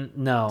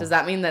 No. Does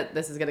that mean that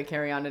this is going to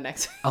carry on to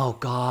next week? Oh,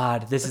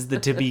 God. This is the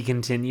to be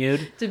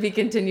continued. To be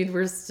continued,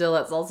 we're still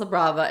at Salsa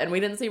Brava, and we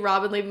didn't see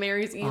Robin leave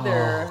Mary's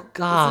either. Oh,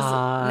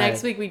 God.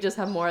 Next week, we just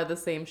have more of the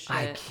same shit.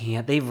 I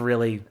can't. They've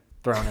really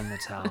thrown in the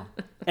towel.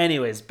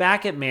 Anyways,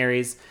 back at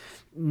Mary's.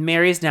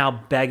 Mary's now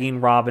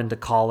begging Robin to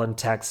call and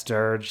text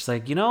her. She's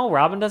like,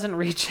 Robin doesn't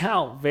reach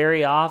out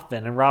very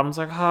often. And Robin's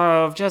like,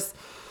 I've just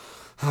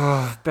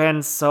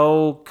been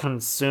so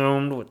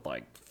consumed with,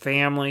 like,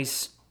 family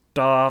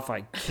stuff.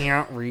 I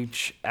can't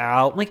reach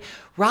out. Like,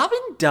 Robin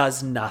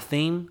does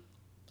nothing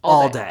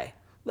all day.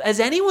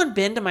 Has anyone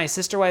been to my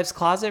sister wife's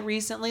closet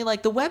recently?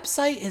 Like, the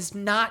website has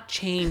not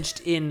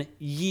changed in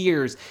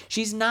years.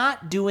 She's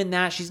not doing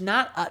that. She's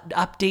not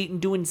updating,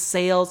 doing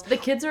sales. The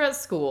kids are at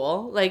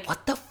school. Like,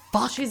 What the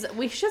fuck? She has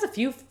a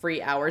few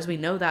free hours. We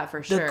know that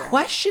for sure. The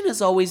question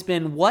has always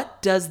been,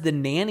 what does the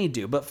nanny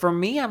do? But for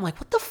me, I'm like,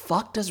 what the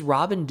fuck does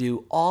Robin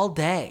do all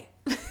day?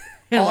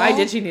 And why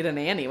did she need a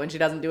nanny when she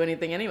doesn't do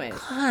anything anyway?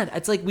 God,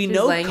 it's like we She's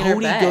know laying in her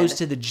Cody bed. goes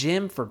to the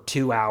gym for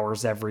 2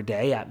 hours every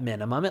day at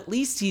minimum. At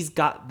least he's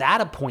got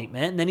that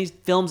appointment. And then he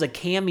films a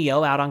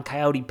cameo out on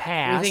Coyote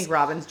Pass. You think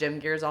Robin's gym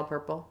gear is all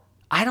purple?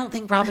 I don't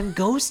think Robin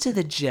goes to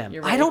the gym.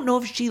 You're I right. don't know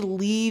if she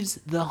leaves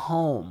the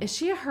home. Is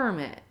she a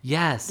hermit?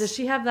 Yes. Does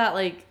she have that,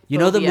 like, You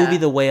know the phobia? movie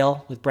The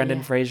Whale with Brendan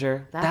Yeah,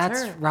 Fraser?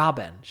 that's her.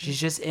 Robin. She's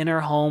just in her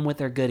home with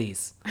her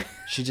goodies.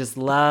 She just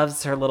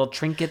loves her little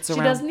trinkets She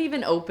around. doesn't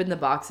even open the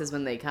boxes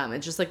when they come.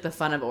 It's just like the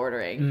fun of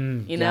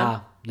ordering, you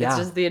know? yeah. It's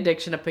just the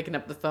addiction of picking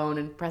up the phone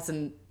and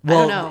pressing, Well,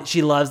 I don't know.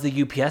 she loves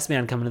the UPS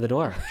man coming to the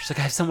door. She's like,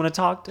 I have someone to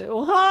talk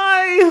to.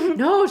 Hi.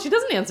 No, she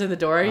doesn't answer the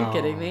door. Are you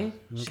kidding me?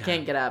 She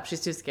can't get up.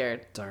 She's too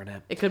scared. Darn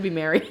it. It could be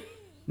Mary.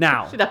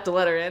 Now, She'd have to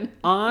let her in.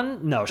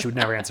 no, she would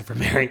never answer for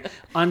Mary.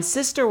 On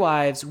Sister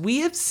Wives, we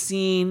have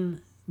seen,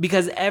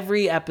 because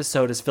every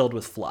episode is filled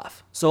with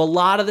fluff. So a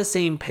lot of the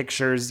same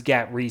pictures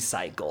get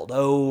recycled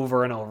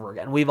over and over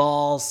again. We've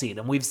all seen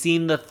them. We've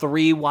seen the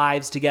 3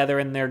 wives together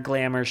in their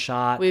glamour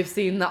shot. We've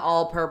seen the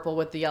all purple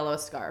with the yellow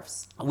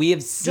scarves. We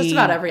have seen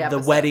about every the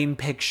episode. wedding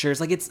pictures.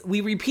 Like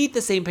we repeat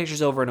the same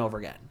pictures over and over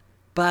again.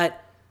 But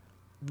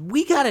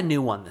we got a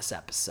new one this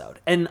episode.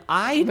 And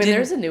When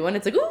there's a new one,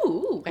 it's like,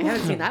 ooh, I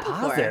haven't seen that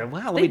Pause before. there.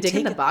 Wow, let They me dig in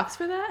take the it. box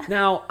for that?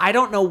 Now, I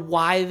don't know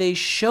why they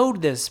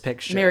showed this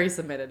picture. Mary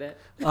submitted it.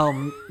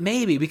 Oh,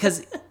 maybe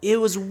because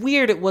it was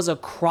weird. It was a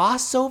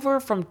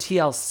crossover from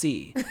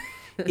TLC.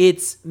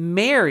 It's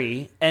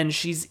Mary, and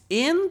she's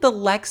in the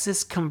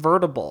Lexus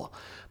convertible,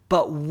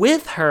 but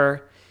with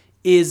her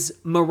is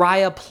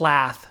Mariah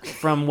Plath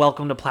from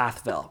Welcome to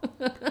Plathville.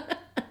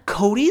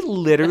 Cody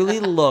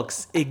literally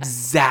looks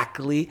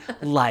exactly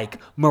like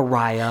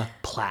Mariah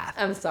Plath.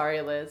 I'm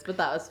sorry, Liz, but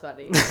that was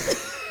funny.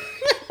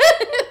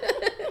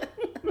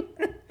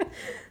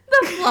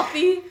 The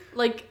fluffy,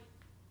 like,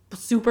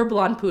 super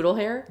blonde poodle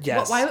hair.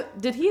 Yes. Why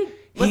did he?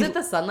 Was He- it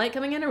the sunlight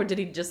coming in, or did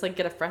he just like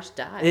get a fresh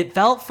dye? It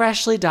felt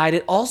freshly dyed.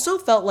 It also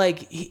felt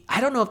like, I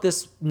don't know if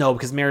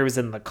because Mary was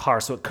in the car,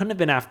 so it couldn't have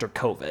been after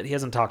COVID. He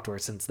hasn't talked to her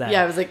since then.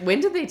 Yeah, I was like, when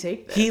did they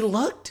take this? He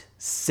looked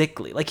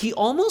sickly. Like, he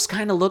almost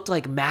kind of looked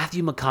like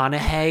Matthew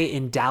McConaughey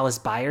in Dallas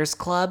Buyers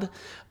Club,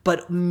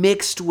 but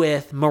mixed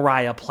with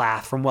Mariah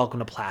Plath from Welcome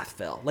to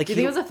Plathville. Like, Do you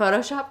think it was a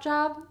Photoshop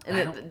job and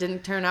it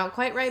didn't turn out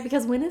quite right?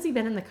 Because when has he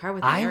been in the car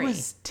with I Mary?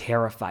 was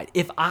terrified.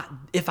 If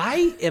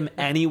I am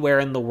anywhere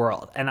in the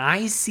world and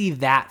I see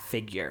that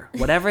figure,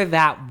 whatever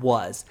that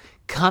was,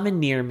 coming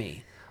near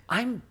me,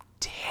 I'm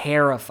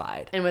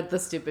terrified. And with the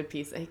stupid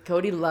piece,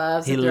 Cody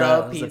loves He to throw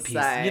loves a peace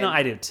sign.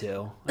 I do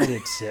too.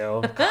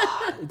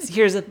 God,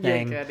 here's the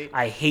thing. Cody.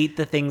 I hate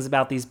the things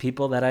about these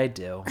people that I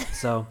do.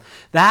 So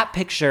that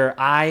picture,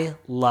 I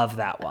love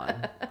that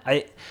one.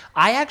 I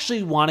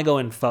actually want to go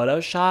in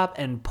Photoshop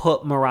and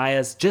put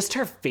Mariah's, just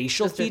her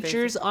facial Just her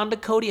features onto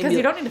Cody. and 'Cause be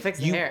you like, don't need to fix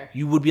the hair.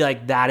 You would be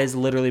like, that is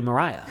literally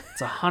Mariah.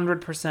 It's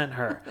 100%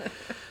 her.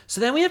 So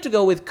then we have to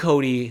go with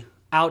Cody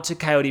out to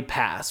Coyote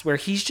Pass, where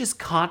he's just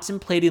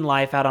contemplating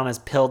life out on his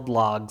pilled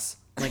logs.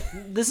 Like,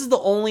 this is the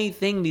only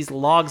thing these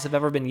logs have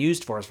ever been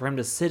used for, is for him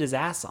to sit his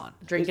ass on.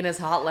 Drinking his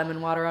hot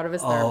lemon water out of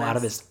his thermos. Oh, out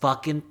of his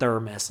fucking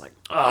thermos. Like,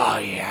 oh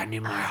yeah, I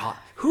need my hot.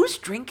 Who's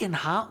drinking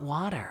hot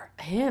water?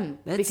 Him.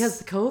 That's-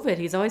 Because COVID,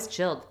 he's always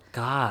chilled.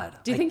 God.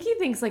 Do you think he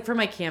thinks, like, for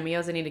my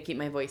cameos, I need to keep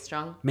my voice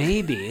strong?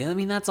 Maybe. I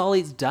mean, that's all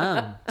he's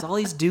done. That's all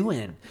he's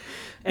doing.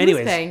 Who's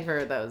Anyways, paying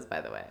for those,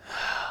 by the way?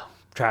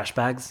 trash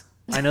bags.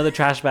 I know the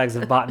trash bags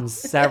have bought in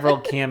several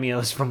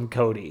cameos from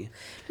Cody.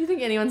 Do you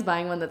think anyone's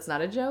buying one that's not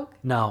a joke?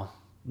 No.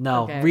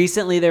 Okay.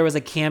 Recently, there was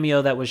a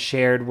cameo that was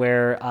shared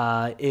where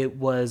it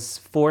was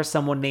for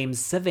someone named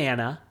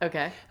Savannah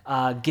Okay.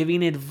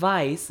 giving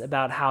advice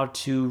about how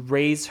to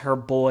raise her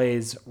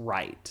boys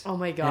right. Oh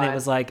my God. And it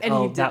was like, And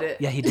oh, he did it.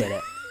 Yeah, he did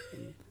it.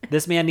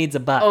 This man needs a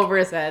buck. Over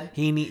his head.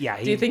 Do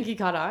Do you think he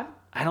caught on?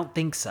 I don't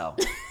think so.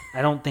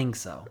 I don't think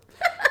so.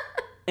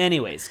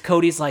 Anyways,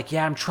 Cody's like,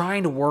 yeah, I'm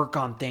trying to work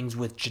on things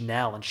with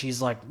Janelle. And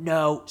she's like,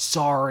 no,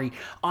 sorry.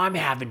 I'm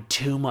having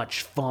too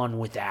much fun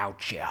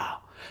without you.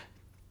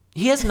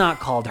 He has not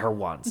called her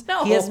once.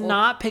 No. He has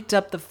not picked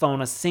up the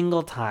phone a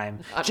single time.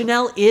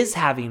 Janelle is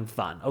having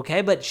fun,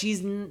 okay? But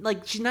she's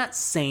not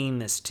saying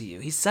this to you.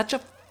 He's such a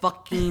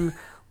fucking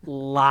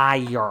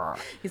liar.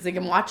 He's like,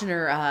 I'm watching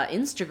her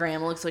Instagram. It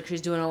looks like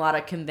she's doing a lot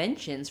of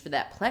conventions for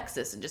that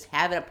Plexus and just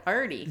having a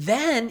party.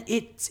 Then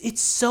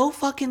it's so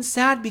fucking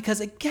sad because,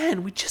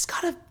 again, we just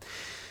gotta...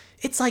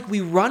 It's like we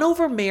run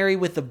over Mary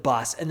with the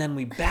bus and then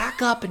we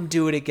back up and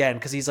do it again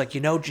because he's like,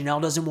 Janelle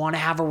doesn't want to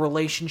have a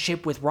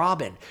relationship with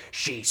Robin.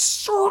 She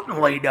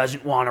certainly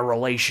doesn't want a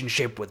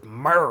relationship with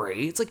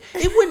Murray. It's like,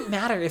 it wouldn't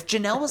matter if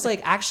Janelle was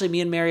like, actually,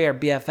 me and Mary are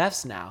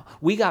BFFs now.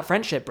 We got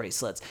friendship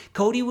bracelets.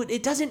 Cody would,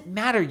 it doesn't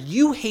matter.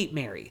 You hate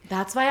Mary.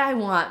 That's why I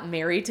want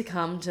Mary to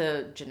come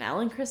to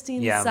Janelle and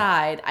Christine's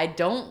side. I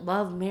don't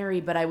love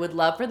Mary, but I would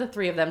love for the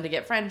three of them to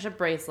get friendship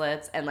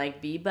bracelets and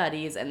like be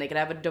buddies and they could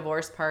have a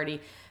divorce party.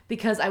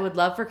 Because I would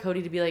love for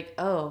Cody to be like,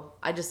 oh,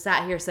 I just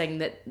sat here saying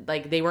that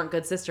like they weren't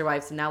good sister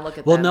wives, and now look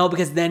at them. Well, no,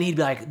 because then he'd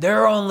be like,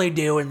 they're only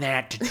doing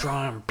that to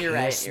try and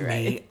piss You're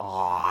me right.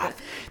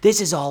 off. This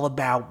is all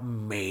about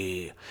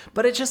me.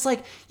 But it's just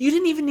like, you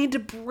didn't even need to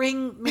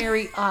bring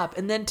Mary up,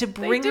 and then to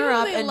bring her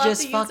up and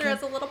just fucking her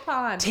as a little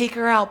pawn. take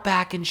her out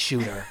back and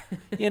shoot her.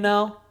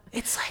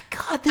 It's like,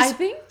 God, I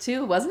think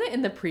too, wasn't it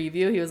in the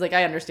preview? He was like,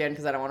 I understand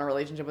because I don't want a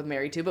relationship with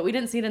Mary too, but we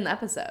didn't see it in the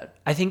episode.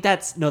 I think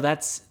that's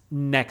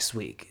next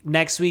week.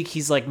 Next week,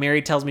 he's like,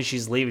 Mary tells me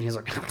she's leaving. He's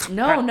like,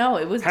 No,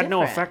 it was had different.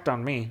 no effect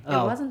on me. It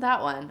wasn't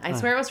that one. I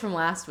swear it was from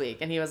last week,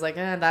 and he was like,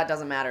 that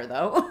doesn't matter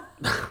though.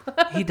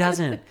 He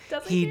doesn't.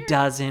 He care.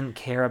 doesn't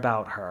care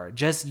about her.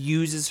 Just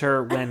uses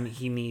her when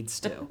he needs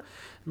to.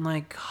 I'm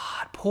like,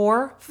 God,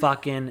 poor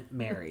fucking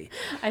Mary.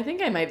 I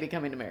think I might be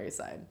coming to Mary's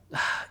side.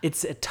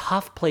 It's a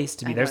tough place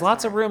to be. I know There's it's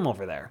lots hard. of room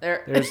over there.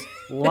 There- There's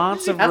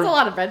lots of That's room. a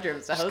lot of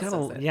bedrooms to host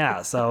us in.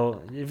 Yeah,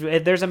 so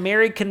if there's a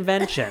Mary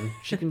convention,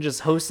 she can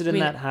just host it in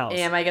that house.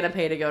 Am I going to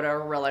pay to go to a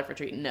real life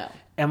retreat? No.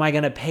 Am I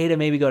going to pay to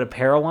maybe go to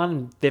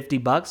Parowan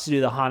 $50 to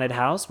do the haunted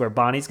house where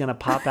Bonnie's going to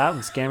pop out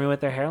and scare me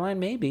with her hairline?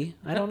 Maybe.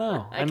 I don't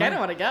know. I kind of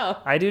want to go.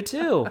 I do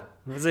too.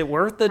 Is it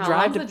worth the How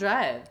drive? long's the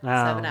drive?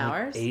 7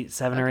 hours?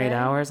 7 or 8 Okay.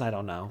 hours? I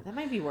don't know. That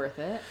might be worth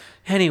it.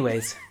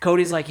 Anyways,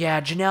 Cody's like, yeah,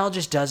 Janelle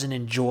just doesn't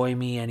enjoy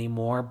me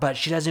anymore, but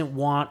she doesn't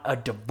want a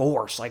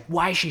divorce. Like,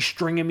 why is she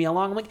stringing me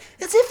along? I'm like,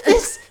 as if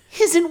this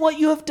isn't what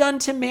you have done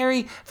to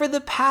Mary for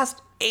the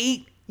past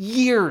 8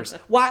 years.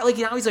 Why? Like,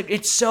 he's like,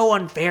 it's so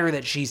unfair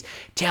that she's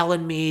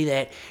telling me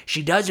that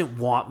she doesn't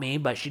want me,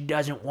 but she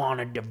doesn't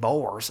want a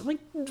divorce. I'm like,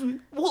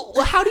 well,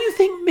 how do you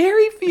think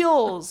Mary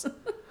feels?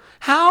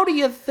 How do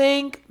you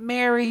think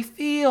Mary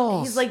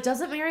feels? He's like,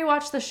 doesn't Mary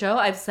watch the show?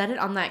 I've said it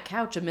on that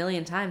couch a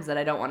million times that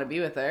I don't want to be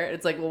with her.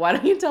 It's like, well, why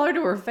don't you tell her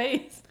to her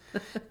face?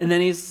 And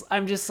then he's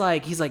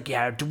like,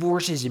 yeah,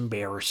 divorce is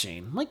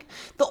embarrassing. I'm like,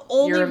 the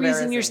only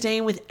reason you're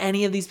staying with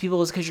any of these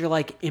people is because you're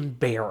like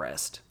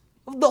embarrassed.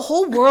 The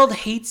whole world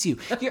hates you.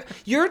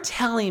 You're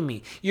telling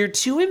me you're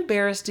too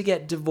embarrassed to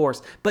get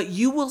divorced, but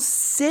you will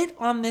sit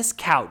on this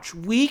couch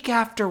week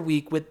after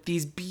week with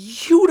these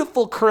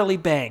beautiful curly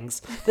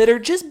bangs that are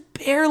just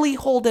barely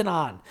holding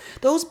on.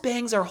 Those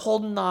bangs are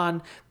holding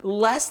on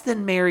less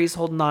than Mary's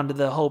holding on to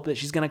the hope that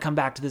she's going to come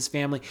back to this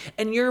family.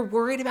 And you're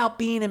worried about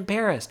being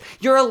embarrassed.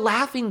 You're a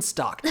laughing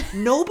stock.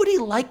 Nobody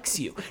likes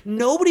you.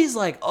 Nobody's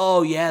like,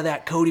 oh yeah,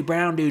 that Cody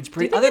Brown dude's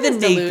pretty. Other than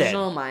Nathan.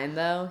 Delusional mind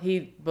though, he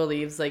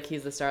believes like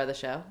he's the star of the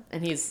show,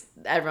 and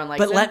everyone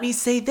likes him. But let me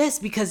say this,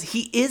 because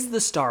he is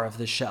the star of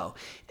the show.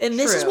 And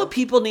this is True. what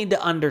people need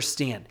to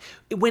understand.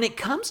 When it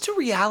comes to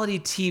reality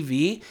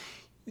TV,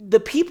 the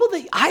people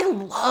that I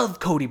love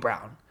Cody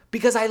Brown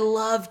because I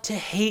love to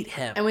hate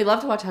him. And we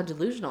love to watch how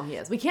delusional he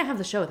is. We can't have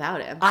the show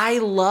without him. I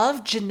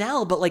love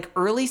Janelle, but like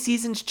early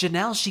seasons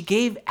Janelle, she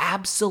gave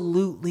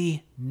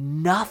absolutely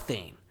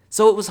nothing.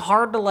 So it was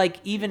hard to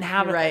like even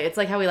have it. Right. It's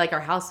like how we like our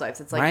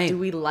housewives. It's like, Right. do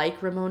we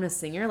like Ramona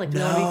Singer? Like, do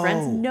we want to be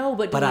friends? No,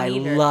 but I do we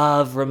need her?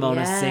 love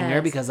Ramona Yes.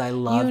 Singer because I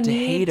love to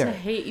hate her.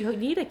 You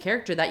need a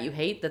character that you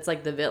hate that's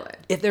like the villain.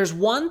 If there's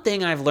one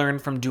thing I've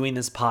learned from doing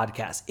this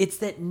podcast, it's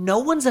that no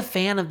one's a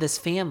fan of this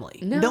family.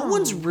 No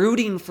one's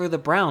rooting for the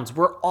Browns.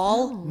 We're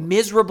all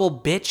miserable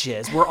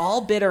bitches. We're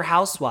all bitter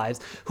housewives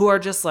who are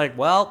just like,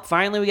 well,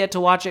 finally we get to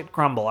watch it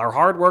crumble. Our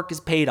hard work is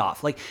paid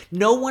off. Like,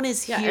 no one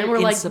is here And we're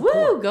in like, support.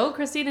 woo, go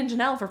Christine and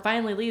Janelle for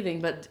finally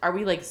leaving. But are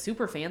we like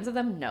super fans of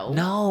them? No.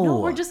 No.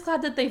 We're just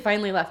glad that they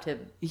finally left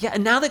him. Yeah,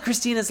 and now that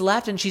Christina's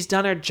left and she's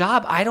done her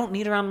job, I don't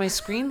need her on my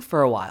screen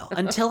for a while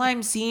until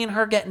I'm seeing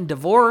her getting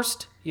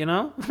divorced, you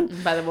know?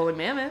 By the woolly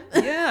mammoth.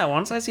 Yeah,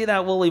 once I see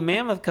that woolly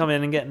mammoth come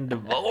in and getting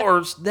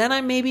divorced, then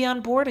I may be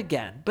on board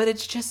again. But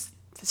it's just...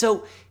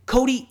 So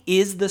Cody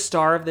is the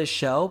star of this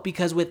show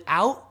because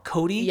without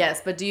Cody...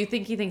 Yes, but do you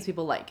think he thinks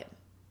people like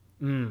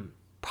him?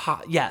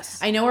 Yes.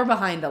 I know we're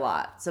behind a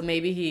lot, so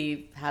maybe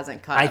he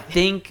hasn't caught I up.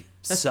 think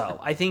so.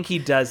 I think he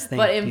does think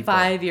But in people...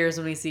 5 years,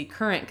 when we see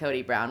current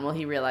Cody Brown, will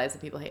he realize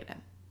that people hate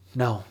him?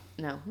 No.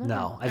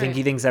 No, I think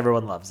he thinks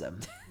everyone loves him.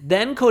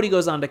 Then Cody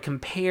goes on to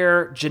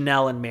compare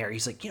Janelle and Mary.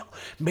 He's like,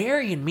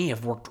 Mary and me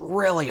have worked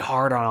really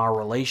hard on our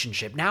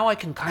relationship. Now I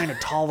can kind of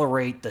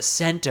tolerate the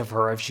scent of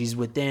her if she's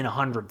within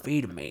 100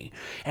 feet of me.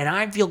 And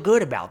I feel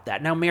good about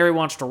that. Now Mary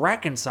wants to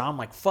reconcile. I'm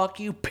like, fuck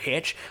you,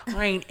 bitch.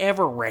 I ain't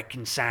ever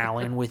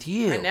reconciling with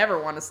you. I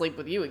never want to sleep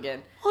with you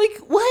again. Like,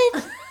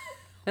 what?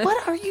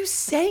 What are you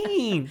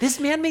saying? This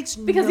man makes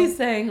Because he's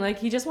saying, like,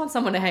 he just wants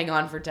someone to hang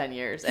on for 10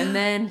 years. And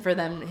then for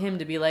him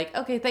to be like,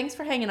 okay, thanks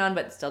for hanging on,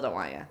 but still don't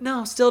want you.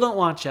 No, still don't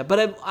want you,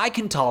 but I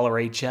can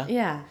tolerate you.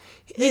 Yeah.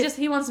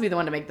 He wants to be the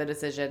one to make the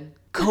decision.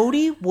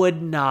 Cody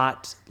would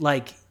not,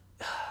 like...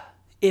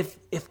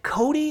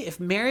 If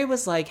Mary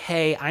was like,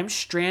 hey, I'm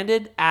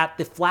stranded at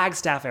the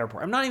Flagstaff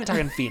airport. I'm not even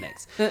talking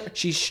Phoenix.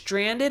 She's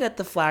stranded at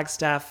the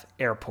Flagstaff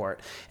airport.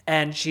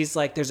 And she's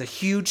like, there's a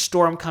huge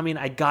storm coming.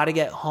 I got to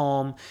get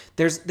home.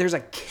 There's a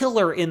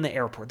killer in the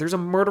airport. There's a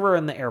murderer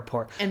in the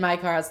airport. And my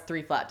car has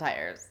 3 flat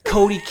tires.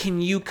 Cody,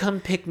 can you come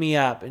pick me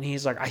up? And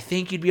he's like, I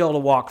think you'd be able to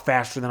walk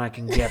faster than I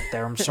can get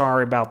there. I'm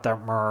sorry about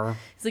that, Murr.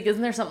 He's like,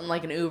 isn't there something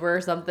like an Uber or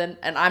something?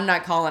 And I'm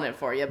not calling it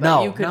for you,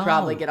 but you could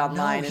probably get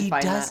online and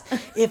find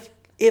that.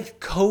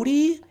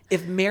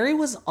 If Mary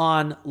was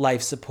on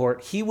life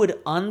support, he would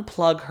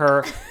unplug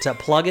her to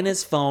plug in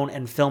his phone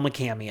and film a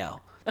cameo.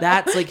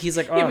 That's like, he's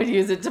like, oh. He would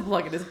use it to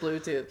plug in his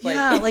Bluetooth.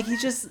 Yeah, like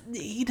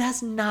he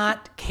does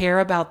not care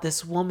about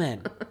this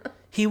woman.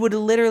 He would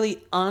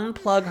literally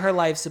unplug her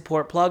life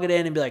support, plug it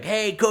in, and be like,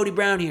 hey, Cody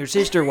Brown here,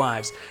 Sister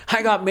Wives.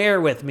 I got Mary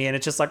with me. And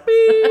it's just like,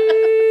 beep,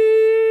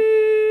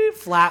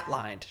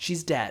 flatlined.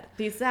 She's dead.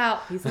 Peace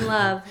out. Peace and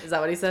love. Is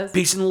that what he says?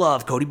 Peace and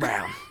love, Cody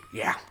Brown.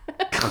 Yeah.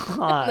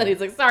 God. Then he's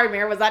like, sorry,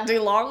 Mary, was that too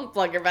long?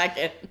 Plug her back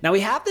in. Now we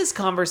have this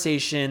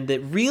conversation that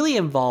really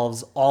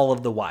involves all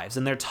of the wives,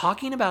 and they're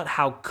talking about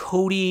how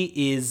Cody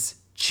is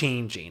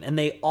changing, and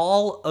they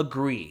all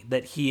agree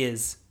that he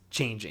is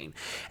changing.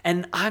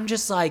 And I'm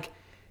just like,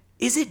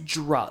 is it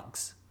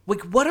drugs?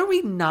 Like, what are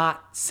we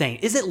not saying?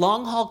 Is it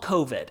long haul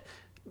COVID?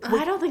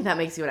 I don't think that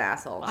makes you an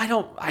asshole. I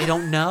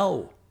don't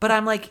know. But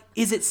I'm like,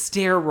 is it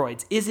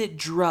steroids? Is it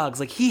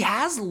drugs? Like, he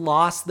has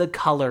lost the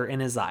color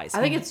in his eyes.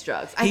 I think it's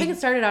drugs. I think it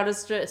started out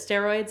as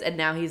steroids, and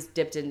now he's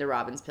dipped into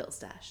Robin's pill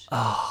stash.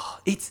 Oh,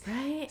 it's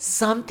right.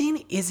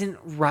 Something isn't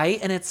right,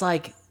 and it's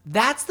like,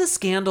 that's the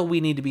scandal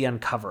we need to be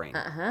uncovering.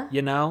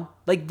 You know?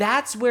 Like,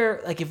 that's where,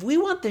 like, if we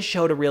want this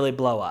show to really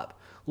blow up,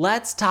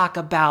 let's talk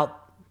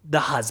about the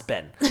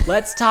husband.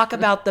 Let's talk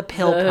about the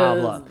pill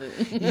problem.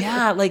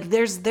 Yeah, like,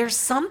 there's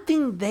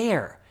something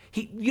there.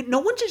 No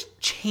one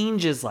just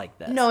changes like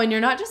this. No, and you're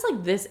not just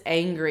like this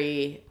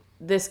angry,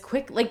 this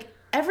quick. Like,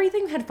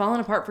 everything had fallen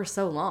apart for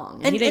so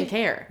long, and he didn't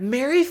care.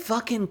 Mary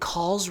fucking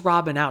calls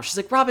Robin out. She's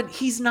like, Robin,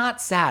 he's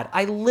not sad.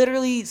 I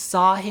literally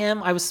saw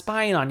him. I was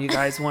spying on you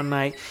guys one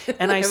night,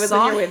 and I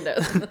saw in your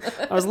windows.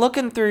 I was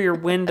looking through your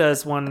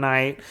windows one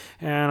night,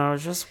 and I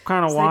was just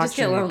kind of watching. I just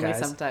get lonely you guys.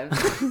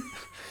 Sometimes.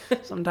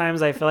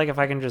 Sometimes I feel like if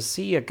I can just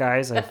see you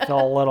guys, I feel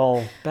a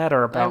little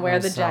better about myself. I wear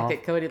the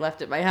jacket Cody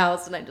left at my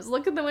house, and I just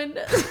look in the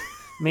window.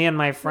 Me and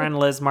my friend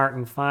Liz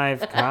Martin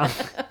 5 come.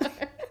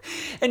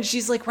 And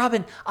she's like,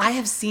 Robin, I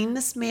have seen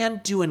this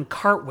man doing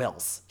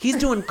cartwheels. He's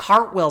doing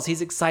cartwheels.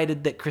 He's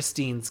excited that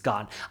Christine's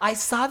gone. I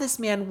saw this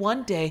man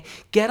one day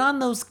get on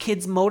those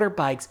kids'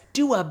 motorbikes,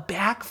 do a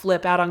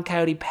backflip out on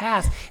Coyote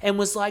Pass, and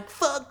was like,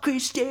 fuck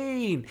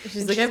Christine.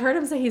 She's like, I've heard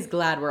him say he's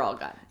glad we're all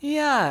gone.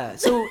 Yeah.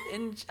 So,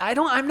 and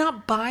I'm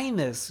not buying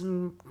this.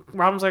 And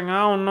Robin's like,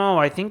 oh no,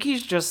 I think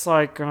he's just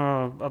like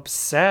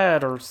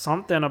upset or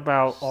something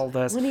about all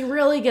this. When he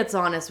really gets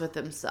honest with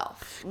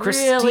himself.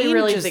 Christine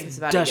really just thinks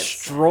about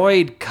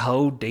destroyed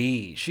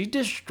Cody. She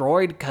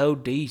destroyed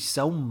Cody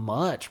so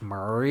much,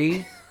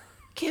 Murray.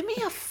 Give me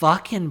a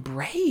fucking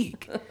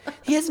break.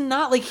 He is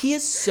not, like, he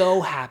is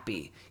so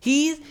happy.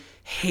 He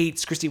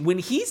hates Christine. When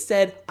he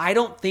said, I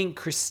don't think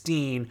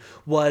Christine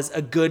was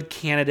a good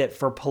candidate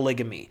for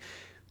polygamy,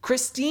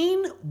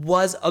 Christine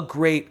was a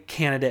great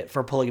candidate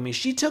for polygamy.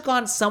 She took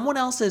on someone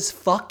else's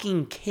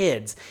fucking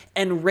kids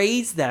and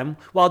raised them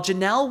while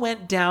Janelle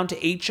went down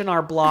to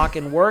H&R Block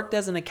and worked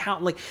as an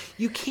accountant. Like,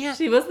 you can't...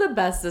 She was the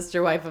best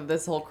sister wife of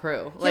this whole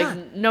crew.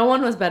 Like, no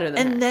one was better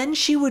than her. And then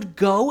she would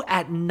go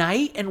at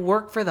night and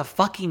work for the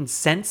fucking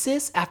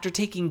census after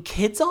taking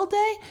kids all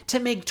day to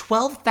make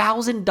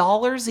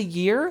 $12,000 a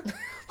year?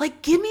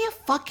 Like, give me a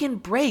fucking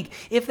break.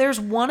 If there's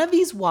one of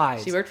these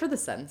wives... She worked for the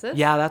census?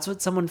 Yeah, that's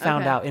what someone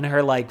found out in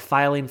her, like,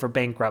 filing for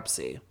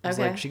bankruptcy. It was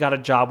like, she got a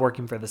job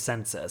working for the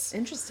census.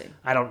 Interesting.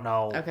 I don't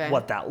know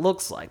what that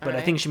looks like, but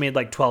I think she made,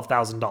 like,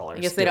 $12,000. I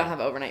guess they don't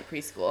have overnight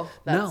preschool.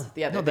 That's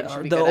the other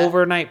thing the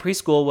overnight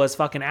preschool was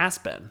fucking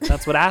Aspen.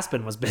 That's what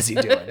Aspen was busy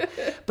doing.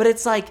 But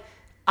it's like,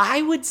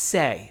 I would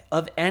say,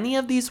 of any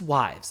of these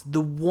wives, the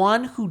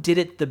one who did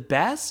it the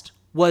best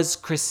was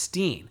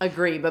Christine.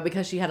 Agree, but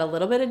because she had a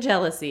little bit of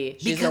jealousy,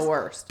 she's the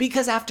worst.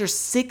 Because after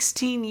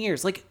 16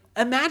 years, like,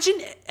 Imagine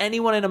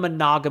anyone in a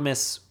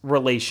monogamous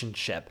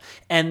relationship,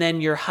 and then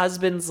your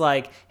husband's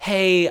like,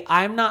 hey,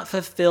 I'm not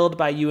fulfilled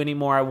by you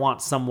anymore. I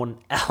want someone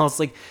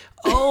else. Like,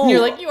 oh. You're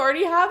like, you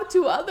already have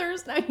 2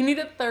 others. Now you need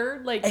a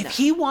third. Like, if no.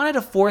 he wanted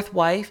a 4th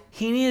wife,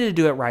 he needed to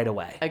do it right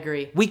away.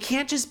 Agree. We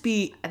can't just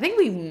be... I think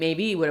we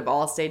maybe would have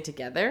all stayed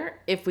together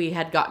if we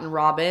had gotten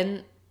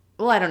Robin.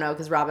 Well, I don't know,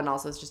 because Robin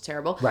also is just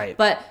terrible. Right.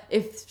 But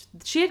if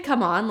she had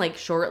come on, like,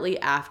 shortly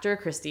after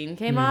Christine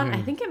came on,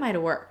 I think it might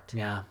have worked.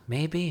 Yeah,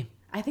 maybe.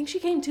 I think she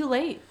came too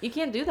late. You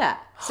can't do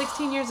that.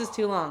 16 years is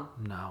too long.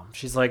 No.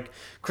 She's like,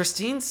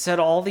 Christine said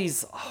all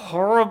these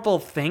horrible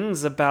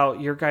things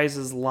about your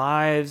guys'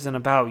 lives and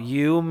about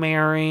you,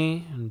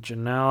 Mary and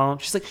Janelle.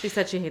 She's like, She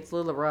said she hates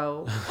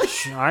LuLaRoe.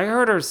 I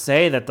heard her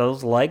say that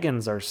those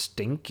leggings are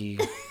stinky.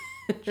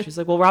 She's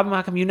like, well, Robin,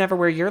 how come you never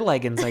wear your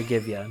leggings I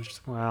give you? And she's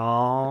like,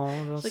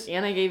 well, Like,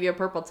 and I gave you a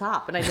purple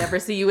top, and I never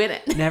see you in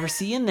it. never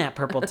see you in that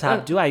purple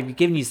top, do I? I've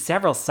given you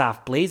several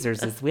soft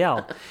blazers as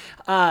well.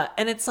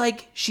 And it's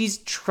like she's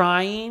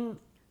trying.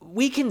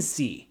 We can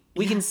see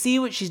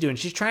what she's doing.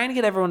 She's trying to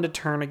get everyone to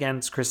turn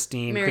against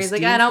Christine. Mary's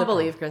like, I don't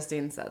believe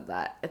Christine said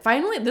that.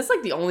 Finally, this is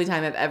like the only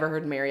time I've ever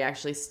heard Mary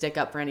actually stick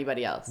up for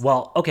anybody else.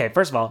 Well, okay,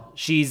 first of all,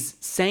 she's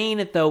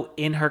saying it, though,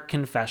 in her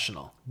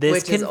confessional. This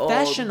Which is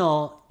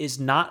confessional is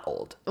not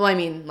old. Well, I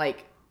mean,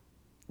 like,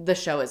 the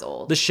show is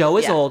old. The show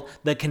is Yeah. old.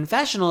 The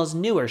confessional is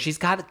newer. She's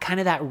got kind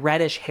of that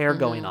reddish hair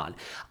going on.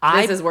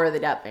 This is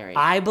worthy up, Mary.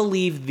 I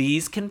believe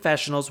these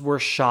confessionals were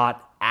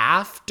shot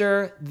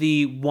after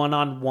the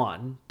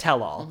one-on-one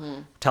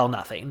tell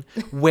nothing,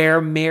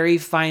 where Mary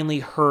finally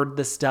heard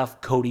the stuff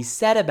Cody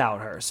said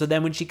about her. So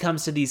then when she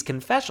comes to these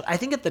confessionals, I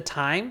think at the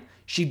time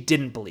she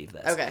didn't believe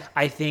this. Okay.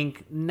 I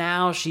think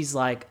now she's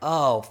like,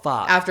 oh,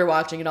 fuck. After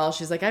watching it all,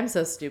 she's like, I'm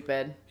so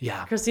stupid.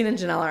 Yeah. Christine and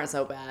Janelle aren't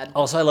so bad.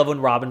 Also, I love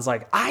when Robin's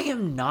like, I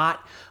am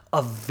not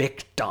a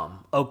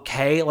victim,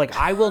 okay? Like,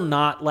 I will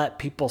not let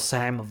people say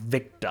I'm a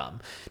victim.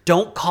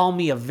 Don't call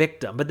me a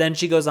victim. But then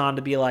she goes on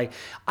to be like,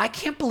 I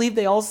can't believe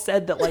they all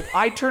said that, like,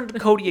 I turned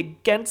Cody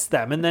against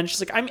them. And then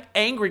she's like, I'm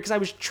angry because I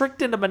was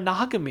tricked into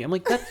monogamy. I'm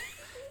like,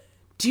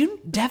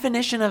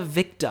 definition of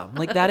victim.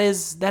 Like, that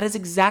is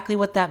exactly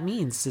what that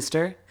means,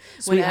 sister.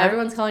 When Sweetheart.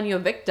 everyone's calling you a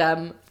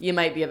victim, you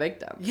might be a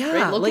victim. Yeah,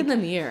 Right? Look like, in the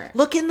mirror.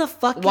 Look in the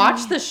fucking...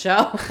 Watch the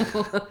show.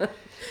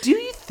 Do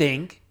you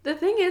think... The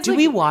thing is, Do like,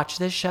 we watch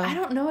this show? I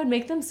don't know. It'd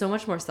make them so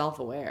much more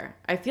self-aware.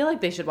 I feel like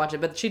they should watch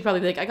it, but she'd probably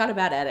be like, I got a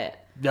bad edit.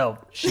 No,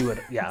 she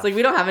would. Yeah. It's like,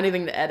 we don't have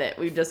anything to edit.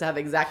 We just have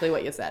exactly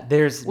what you said.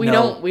 We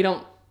don't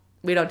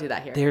do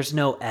that here. There's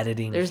no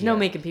editing. There's no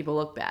making people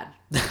look bad.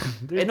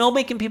 There's no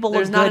making people look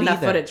There's good not enough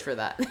either. footage for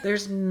that.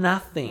 There's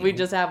nothing. We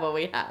just have what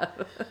we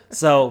have.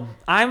 So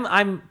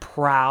I'm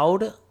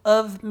proud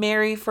of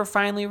Mary for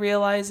finally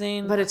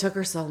realizing. But it took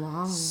her so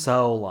long.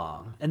 So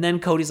long. And then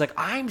Cody's like,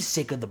 I'm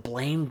sick of the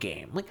blame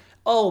game. Like,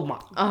 oh my.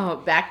 Oh,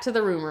 back to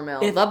the rumor mill.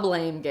 The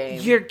blame game.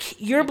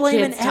 You're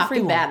blaming Kids talking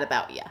everyone. bad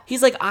about you.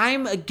 He's like,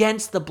 I'm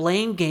against the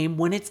blame game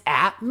when it's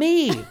at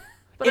me.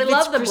 But I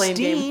love the blame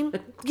game.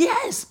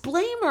 Yes,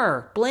 blame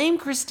her. Blame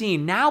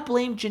Christine. Now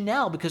blame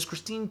Janelle because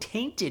Christine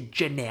tainted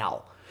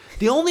Janelle.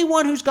 The only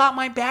one who's got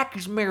my back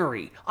is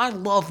Mary. I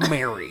love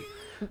Mary.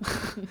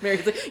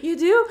 Mary's like, you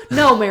do?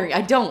 No, Mary,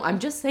 I don't. I'm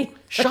just saying.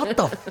 Shut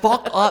the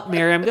fuck up,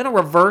 Mary. I'm going to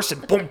reverse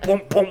and boom,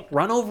 boom, boom,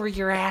 run over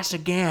your ass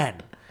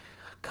again.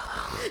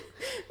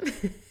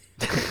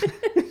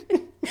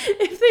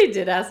 If they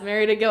did ask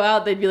Mary to go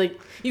out, they'd be like,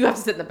 you have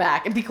to sit in the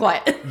back and be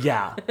quiet.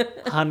 Yeah,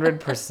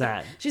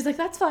 100%. She's like,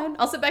 that's fine.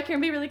 I'll sit back here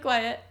and be really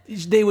quiet.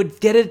 They would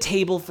get a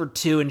table for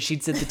 2 and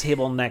she'd sit the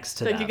table next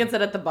to Like, them. you can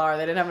sit at the bar.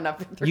 They didn't have enough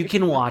for 3. You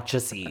can watch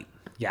us eat.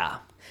 Yeah.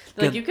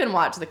 They're like, you can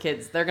watch the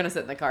kids. They're going to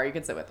sit in the car. You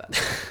can sit with them.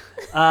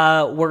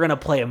 We're going to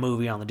play a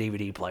movie on the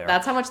DVD player.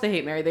 That's how much they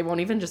hate Mary. They won't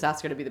even just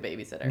ask her to be the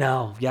babysitter.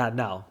 No.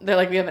 They're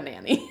like, we have a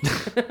nanny.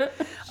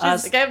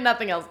 She's like, I have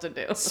nothing else to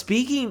do.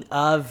 Speaking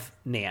of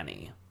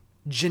nanny,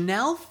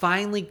 Janelle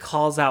finally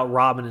calls out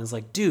Robin and is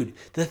like, dude,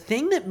 the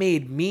thing that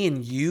made me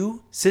and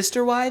you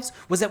sister wives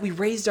was that we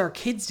raised our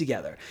kids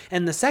together.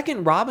 And the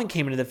second Robin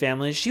came into the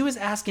family, she was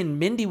asking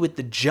Mindy with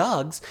the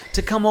jugs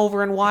to come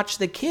over and watch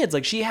the kids.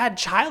 Like, she had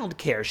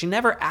childcare. She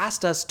never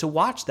asked us to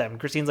watch them.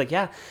 Christine's like,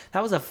 yeah,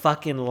 that was a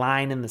fucking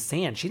line in the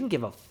sand. She didn't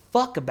give a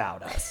fuck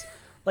about us.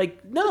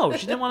 Like, no,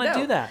 she didn't want to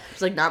do that.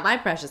 She's like, not my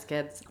precious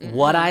kids.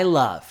 What I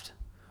loved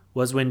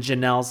was when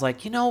Janelle's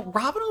like, you know,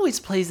 Robin always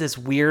plays this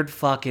weird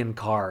fucking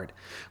card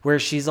where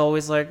she's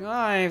always like, oh,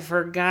 I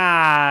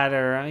forgot,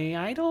 or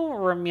I don't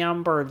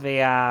remember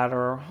that,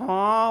 or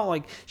huh?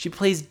 Like, she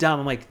plays dumb.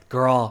 I'm like,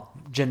 girl,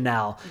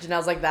 Janelle.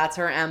 Janelle's like, that's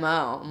her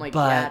MO. I'm like,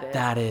 But yeah, it is.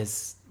 that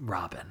is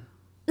Robin.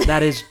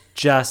 That is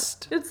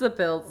just It's the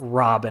pills.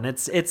 Robin.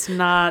 It's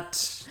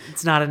not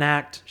an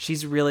act.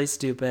 She's really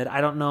stupid.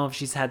 I don't know if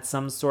she's had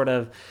some sort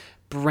of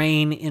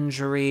brain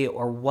injury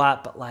or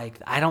what, but like,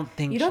 I don't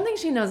think... You don't think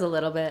she knows a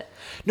little bit?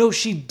 No,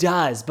 she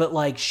does, but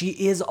like, she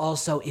is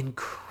also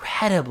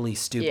incredibly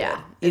stupid. Yeah,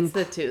 it's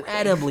the two things.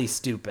 Incredibly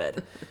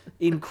stupid.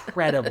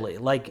 Incredibly.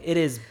 Like, it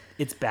is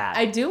It's bad.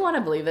 I do want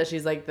to believe that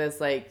she's like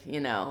this, like, you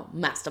know,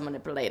 master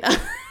manipulator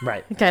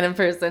Right. kind of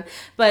person.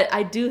 But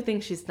I do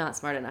think she's not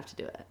smart enough to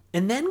do it.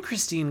 And then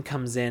Christine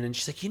comes in and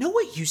she's like, you know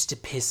what used to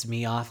piss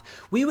me off?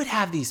 We would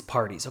have these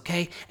parties,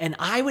 okay? And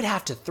I would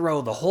have to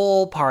throw the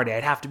whole party.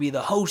 I'd have to be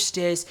the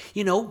hostess.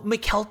 You know,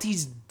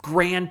 McKelty's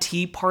grand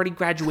tea party,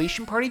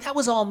 graduation party, that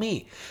was all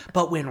me.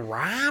 But when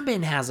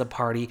Robin has a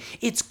party,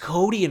 it's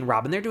Cody and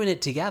Robin. They're doing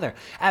it together.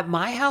 At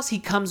my house, he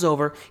comes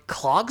over,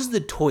 clogs the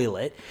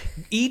toilet,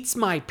 eats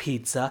my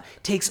pizza,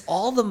 takes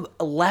all the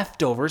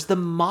leftovers, the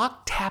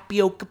mock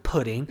tapioca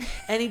pudding,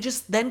 and he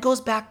just then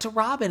goes back to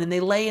Robin, and they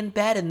lay in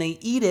bed and they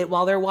eat it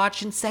while they're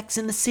watching Sex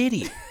in the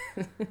City.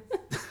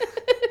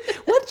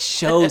 What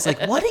shows,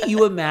 like, what do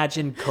you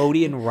imagine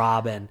Cody and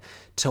Robin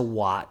to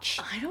watch?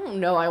 I don't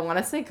know. I want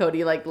to say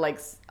Cody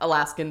likes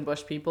Alaskan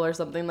bush people or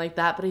something like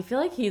that, but I feel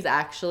like he's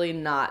actually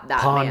not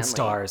that Pawn manly.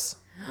 Stars.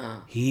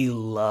 He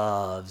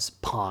loves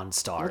Pawn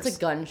Stars. What's a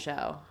gun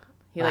show?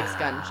 He likes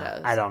gun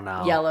shows. I don't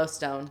know.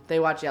 Yellowstone. They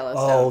watch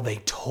Yellowstone. Oh, they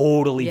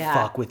totally Yeah.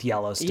 fuck with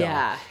Yellowstone.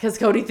 Yeah, because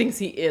Cody thinks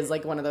he is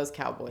like one of those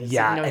cowboys.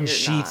 Yeah, No, and you're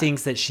she not.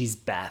 thinks that she's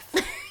Beth.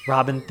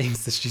 Robin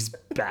thinks that she's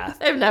Beth.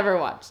 I've never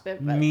watched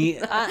it. But...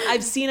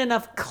 I've seen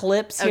enough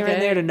clips here Okay,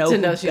 and there to know to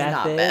who know she's Beth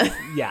not is. Beth.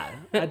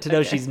 Yeah, to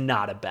know she's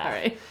not a Beth. All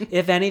right.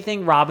 If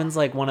anything, Robin's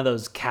like one of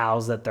those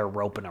cows that they're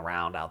roping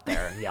around out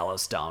there in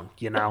Yellowstone.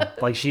 You know,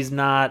 like she's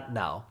not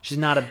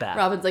a Beth.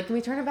 Robin's like, can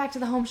we turn it back to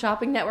the Home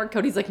Shopping Network?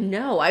 Cody's like,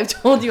 no, I've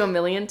told you a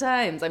million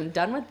times. I'm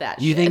done with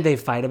that You shit. think they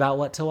fight about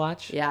what to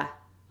watch? Yeah.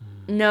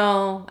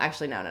 No,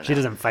 actually, no. She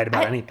doesn't fight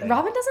about anything.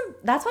 Robin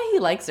doesn't. That's why he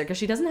likes her, because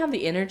she doesn't have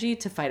the energy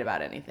to fight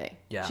about anything.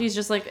 Yeah. She's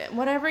just like,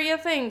 whatever you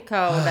think,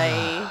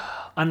 Cody.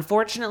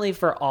 Unfortunately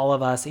for all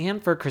of us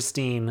and for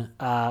Christine,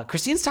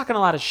 Christine's talking a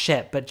lot of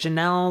shit, but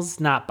Janelle's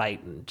not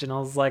biting.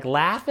 Janelle's like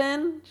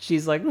laughing.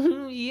 She's like,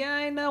 yeah,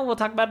 I know. We'll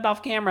talk about it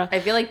off camera. I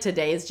feel like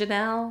today's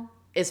Janelle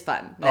is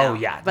fun now. Oh,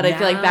 yeah. But I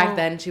feel like Now- back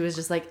then she was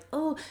just like,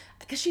 oh,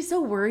 because she's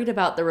so worried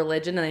about the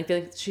religion, and I feel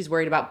like she's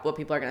worried about what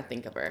people are going to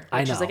think of her.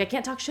 Like, I She's know. like, I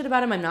can't talk shit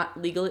about him. I'm not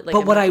legally. Like,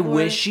 But I'm what not I divorced."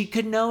 wish she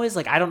could know is,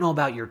 like, I don't know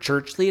about your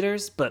church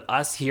leaders, but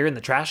us here in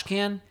the trash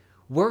can,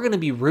 we're going to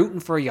be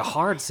rooting for you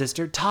hard,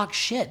 sister. Talk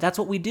shit. That's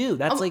what we do.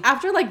 That's like,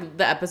 After like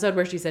the episode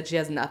where she said she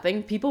has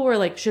nothing, people were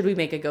like, should we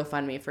make a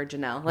GoFundMe for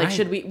Janelle? Like, Right.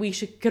 should we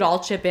could all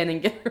chip in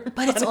and get her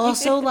But it's money.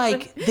 also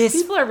like this.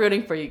 People are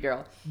rooting for you,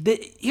 girl.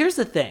 Here's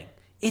the thing.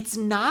 It's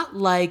not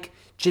like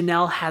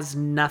Janelle has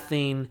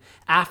nothing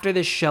after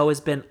the show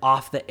has been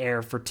off the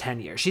air for 10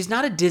 years. She's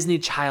not a Disney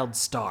child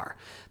star.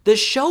 The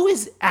show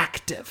is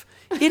active.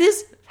 It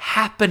is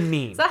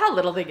happening. Is that how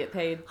little they get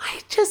paid? I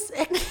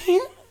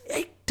can't,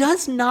 it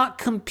does not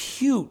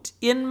compute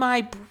in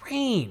my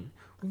brain.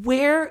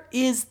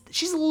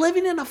 She's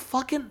living in a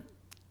fucking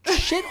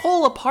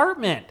shithole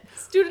apartment.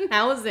 Student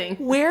housing.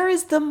 Where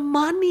is the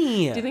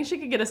money? Do you think she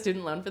could get a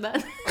student loan for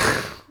that?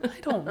 I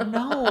don't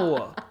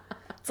know.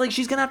 It's like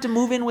she's gonna have to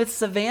move in with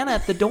Savannah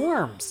at the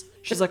dorms.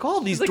 She's like,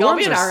 oh, these She's like, I'll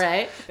be dorms an are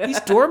RA. these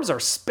dorms are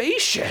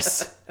spacious.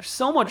 There's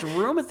so much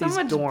room at So these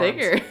much dorms.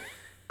 bigger.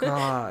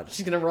 God.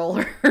 She's gonna roll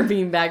her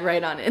beanbag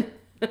right on in.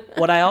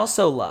 What I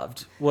also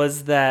loved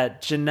was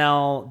that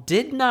Janelle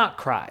did not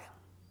cry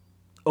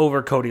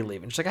over Cody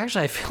leaving. She's like,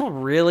 actually, I feel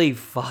really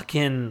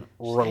fucking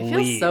relieved.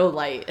 I feel so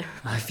light.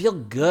 I feel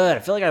good. I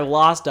feel like I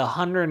lost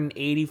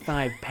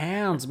 185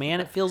 pounds, man.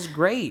 It feels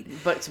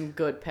great. But some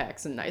good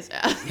pecs and nice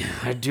ass.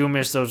 I do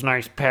miss those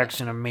nice pecs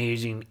and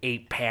amazing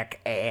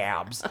 8-pack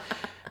abs.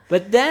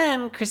 But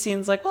then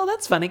Christine's like, well,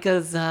 that's funny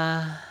because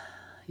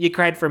you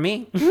cried for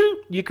me.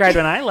 You cried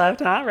when I left,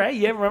 huh? Right?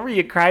 You remember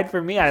you cried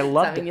for me? I I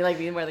loved mean, it. you like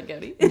me more than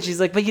Cody. And she's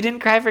like, but you didn't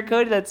cry for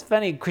Cody? That's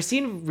funny.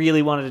 Christine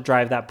really wanted to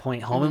drive that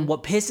point home. And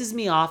what pisses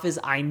me off is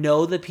I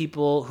know the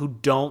people who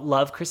don't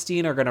love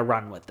Christine are going to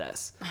run with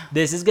this.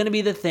 This is going to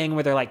be the thing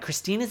where they're like,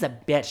 Christine is a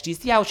bitch. Do you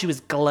see how she was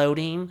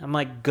gloating? I'm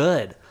like,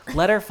 good.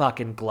 Let her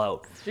fucking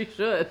gloat. She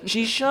should.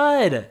 She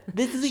should.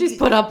 This is She's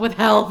put up with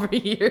hell for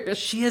years.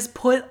 She has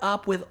put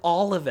up with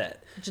all of it.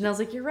 Janelle's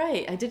like, you're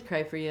right. I did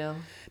cry for you.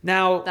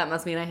 Now, That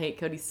must mean I hate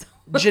Cody so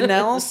much.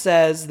 Janelle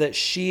says that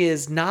she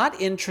is not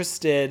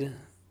interested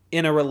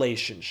in a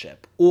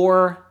relationship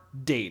or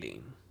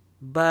dating.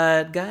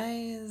 But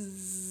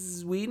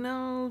guys, we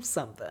know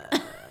something.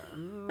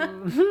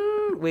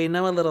 We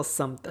know a little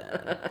something.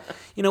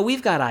 You know,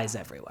 we've got eyes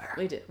everywhere.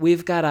 We do.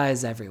 We've got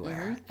eyes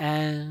everywhere.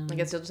 And I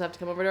guess you'll just have to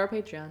come over to our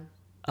Patreon.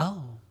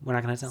 oh, we're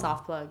not going to tell them.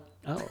 Soft plug.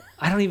 Oh,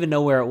 I don't even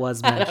know where it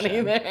was I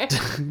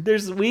mentioned. don't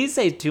either. We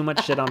say too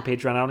much shit on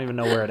Patreon. I don't even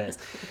know where it is.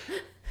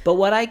 But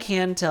what I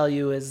can tell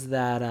you is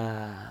that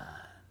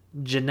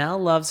Janelle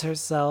loves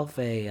herself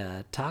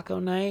a taco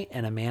night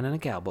and a man in a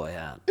cowboy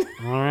hat.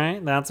 All right,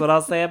 that's what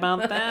I'll say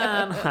about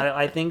that.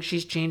 I think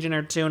she's changing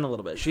her tune a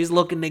little bit. She's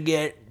looking to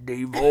get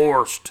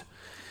divorced.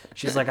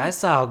 She's like, I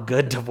saw how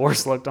good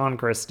divorce looked on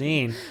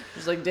Christine.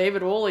 Just like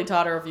David Woolley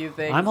taught her a few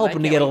things. I'm and I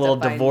hoping to can't get a wait little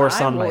find divorce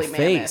on my woolly mammoth.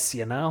 face,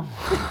 you know?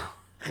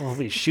 Well,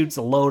 he shoots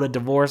a load of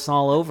divorce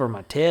all over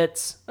my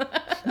tits.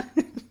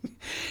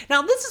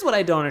 Now, this is what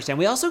I don't understand.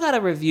 We also got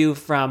a review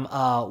from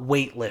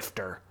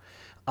Weightlifter.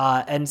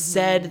 and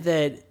said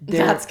that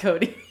That's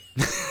Cody.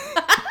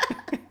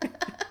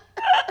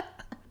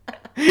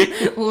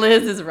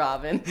 Liz is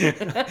Robin.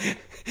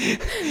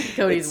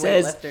 Cody's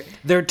weightlifter.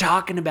 They're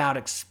talking about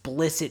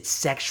explicit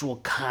sexual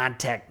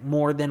contact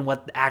more than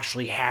what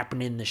actually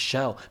happened in the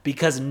show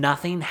because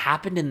nothing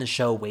happened in the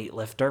show,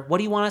 weightlifter. What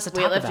do you want us to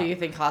talk about? Weightlifter, you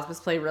think hospice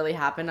play really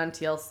happened on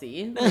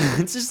TLC?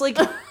 It's just like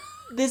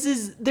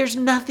there's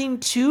nothing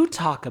to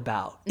talk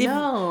about. We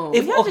have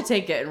to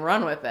take it and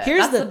run with it.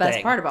 That's the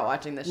best part about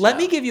watching this show. Let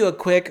me give you a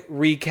quick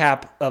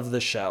recap of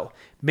the show.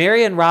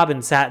 Mary and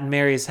Robin sat in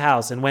Mary's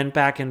house and went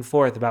back and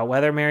forth about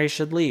whether Mary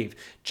should leave.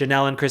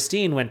 Janelle and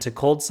Christine went to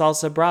Cold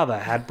Salsa Brava,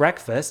 had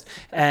breakfast,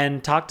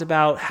 and talked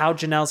about how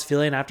Janelle's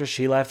feeling after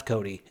she left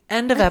Cody.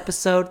 End of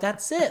episode.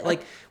 That's it.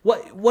 Like,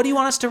 what do you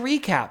want us to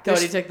recap?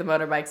 Cody took the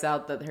motorbikes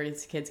out that her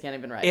kids can't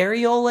even ride.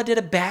 Areola did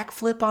a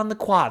backflip on the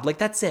quad. Like,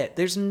 that's it.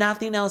 There's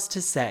nothing else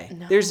to say.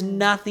 No. There's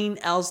nothing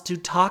else to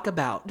talk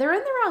about. They're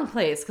in the wrong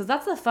place because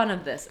that's the fun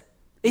of this.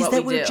 Is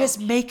that we're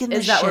just making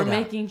this shit up. Is that we're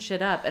making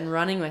shit up and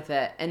running with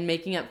it and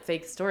making up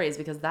fake stories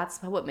because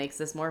that's what makes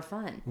this more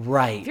fun.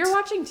 Right. If you're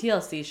watching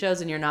TLC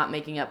shows and you're not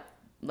making up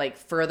like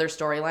further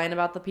storyline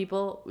about the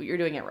people, you're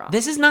doing it wrong.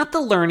 This is not the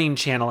learning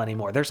channel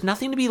anymore. There's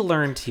nothing to be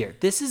learned here.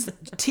 This is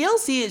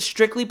TLC is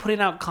strictly putting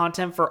out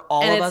content for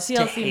all of us to hate.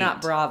 And it's TLC, not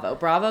Bravo.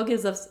 Bravo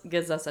gives us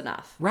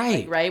enough. Right.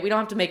 Like, right? We don't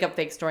have to make up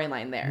fake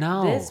storyline there.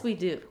 No. This we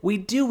do. We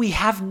do. We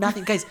have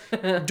nothing. Guys,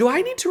 do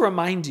I need to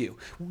remind you?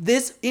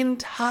 This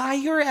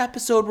entire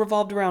episode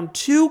revolved around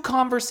two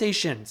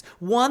conversations.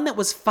 One that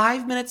was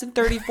 5 minutes and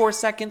 34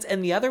 seconds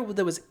and the other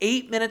that was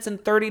 8 minutes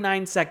and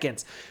 39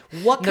 seconds.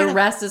 The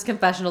rest is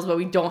confessionals, but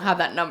we don't have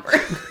that number.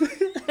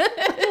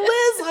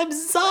 Liz, I'm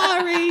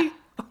sorry.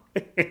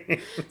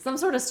 Some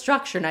sort of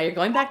structure. Now you're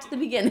going back to the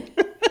beginning.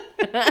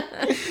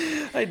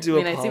 I do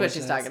apologize. I see what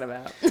she's talking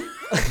about.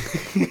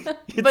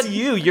 It's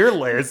you're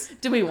Liz.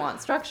 Do we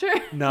want structure?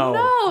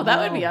 No. That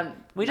would be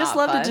We just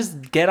love to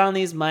just get on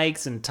these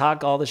mics and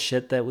talk all the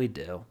shit that we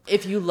do.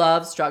 If you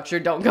love structure,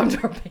 don't come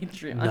to our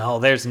Patreon. No,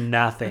 there's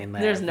nothing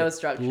there. There's no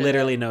structure.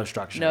 Literally no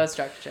structure. No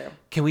structure.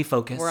 Can we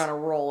focus? We're on a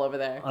roll over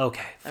there.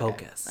 Okay,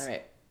 focus. All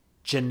right.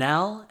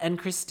 Janelle and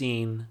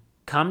Christine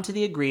come to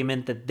the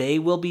agreement that they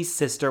will be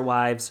sister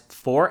wives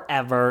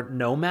forever,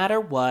 no matter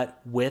what,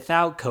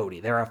 without Cody.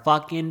 They're a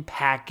fucking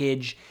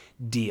package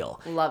deal.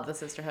 Love the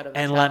sisterhood of the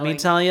And let me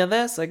tell you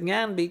this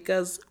again,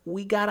 because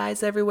we got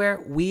eyes everywhere.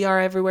 We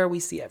are everywhere. We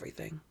see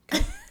everything.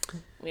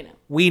 We know.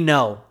 We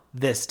know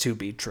this to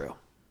be true.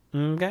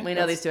 Okay? We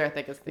know these two are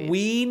thick as thieves.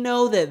 We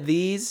know that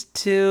these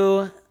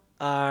two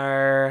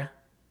are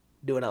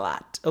doing a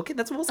lot. Okay,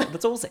 that's what we'll say.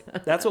 That's what we'll say.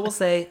 That's what we'll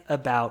say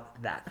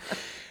about that.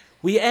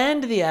 We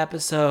end the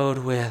episode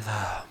with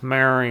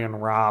Mary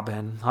and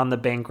Robin on the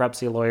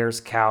bankruptcy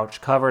lawyer's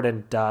couch, covered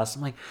in dust.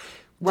 I'm like,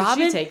 Robin,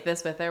 did she take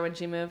this with her when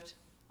she moved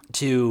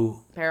to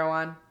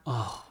Parowan?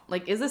 Oh,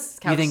 like, is this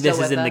couch? You think still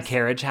this is with in us? the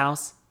carriage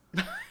house?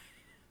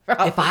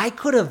 If I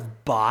could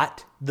have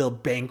bought the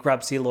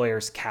bankruptcy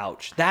lawyer's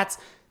couch, that's,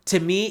 to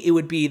me, it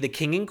would be the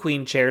king and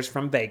queen chairs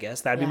from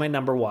Vegas. That'd be my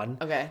number one.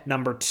 Okay.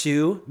 Number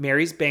two,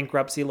 Mary's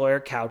bankruptcy lawyer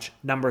couch.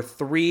 Number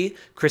three,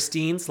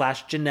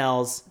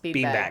 Christine/Janelle's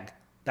beanbag.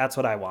 That's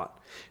what I want.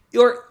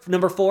 Or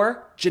number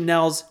four,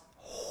 Janelle's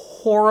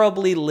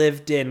horribly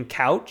lived-in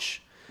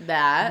couch.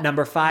 That.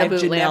 Number five,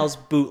 Janelle's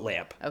boot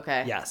lamp.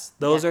 Okay. Yes.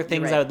 Those are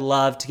things I would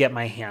love to get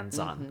my hands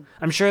on.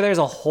 I'm sure there's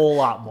a whole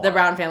lot more. The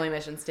Brown family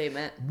mission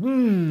statement.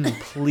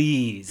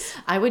 Please.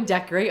 I would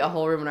decorate a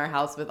whole room in our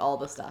house with all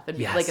the stuff. It'd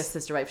be like a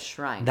sister wife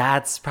shrine.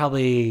 That's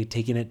probably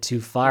taking it too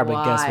far,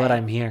 but guess what?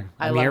 I'm here.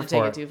 I'm love here to for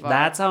take it too far.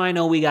 That's how I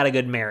know we got a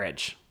good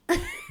marriage.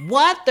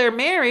 What? They're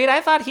married?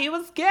 I thought he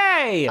was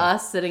gay.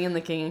 Us sitting in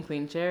the king and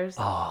queen chairs.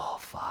 Oh,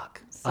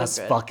 fuck. So Us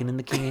good. fucking in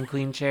the king and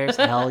queen chairs?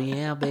 Hell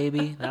yeah,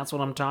 baby. That's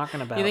what I'm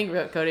talking about. You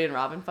think Cody and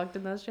Robin fucked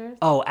in those chairs?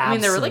 Oh, I mean,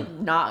 they're absolutely.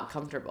 really not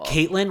comfortable.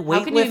 Caitlin,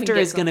 How can you even weightlifter, get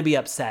is going to be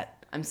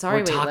upset. I'm sorry,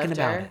 We're talking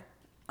weightlifter.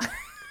 about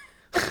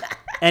it.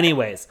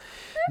 Anyways,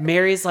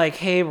 Mary's like,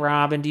 hey,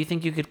 Robin, do you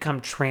think you could come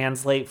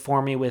translate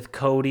for me with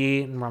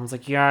Cody? And Robin's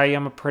like, yeah, I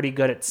am pretty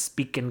good at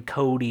speaking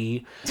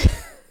Cody.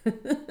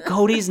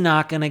 Cody's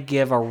not going to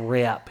give a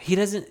rip. He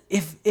doesn't,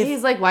 if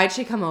He's like, why'd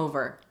she come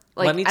over?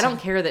 Like, Let me I don't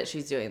care that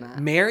she's doing that.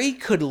 Mary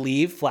could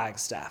leave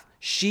Flagstaff.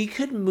 She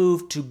could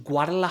move to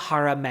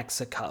Guadalajara,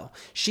 Mexico.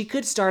 She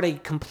could start a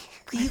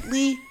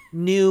completely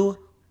new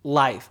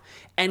life.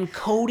 And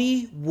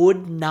Cody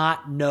would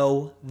not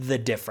know the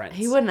difference.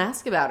 He wouldn't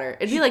ask about her.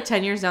 It'd be like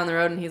 10 years down the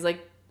road, and he's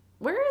like,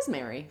 where is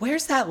Mary?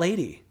 Where's that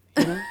lady?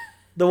 You know?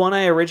 The one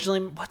I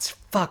originally...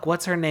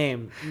 What's her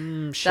name?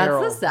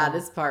 Cheryl. That's the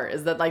saddest part,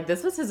 is that, like,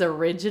 this was his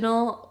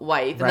original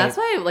wife. And Right. that's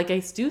why, like, I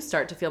do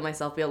start to feel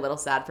myself be a little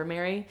sad for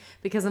Mary.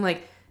 Because I'm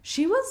like,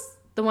 she was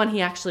the one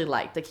he actually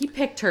liked. Like, he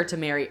picked her to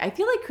marry. I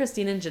feel like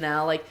Christine and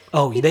Janelle, like...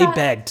 they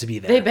begged to be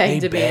there. They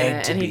begged to be in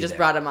it, and he just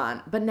brought him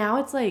on. But now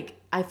it's like,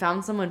 I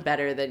found someone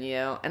better than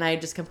you, and I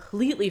just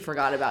completely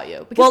forgot about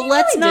you. Because Well, you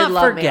let's really not did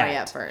love forget. Mary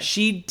at first.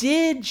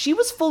 She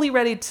was fully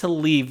ready to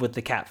leave with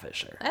the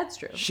catfisher. That's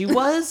true. She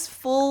was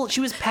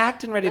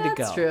packed and ready to go.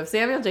 That's true. If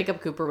Samuel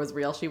Jacob Cooper was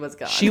real, she was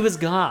gone. She was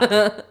gone.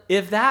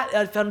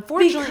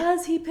 Unfortunately...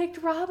 Because he picked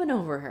Robin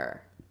over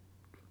her.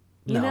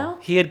 You know?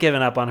 He had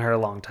given up on her a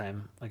long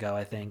time ago,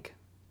 I think.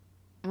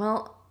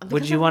 Well...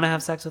 Would you want to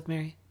have sex with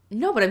Mary?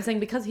 No, but I'm saying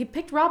because he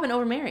picked Robin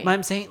over Mary.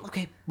 I'm saying,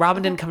 okay,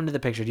 Robin didn't come into the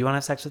picture. Do you want to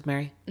have sex with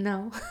Mary?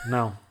 No.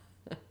 No.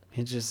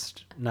 He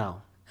just,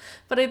 no.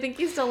 But I think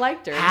he still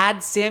liked her.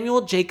 Had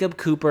Samuel Jacob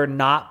Cooper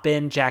not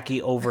been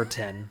Jackie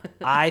Overton,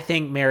 I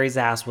think Mary's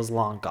ass was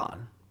long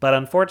gone. But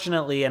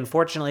unfortunately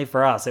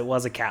for us, it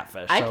was a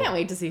catfish. I can't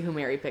wait to see who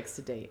Mary picks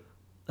to date.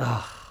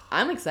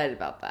 I'm excited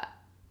about that.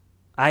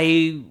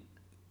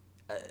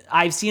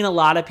 I've seen a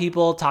lot of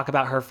people talk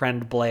about her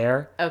friend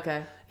Blair.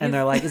 Okay. And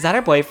they're like, is that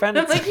her boyfriend?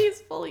 I'm like, he's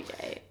fully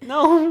gay.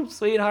 No,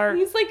 sweetheart.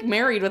 He's like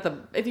married with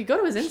if you go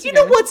to his Instagram. You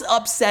know what's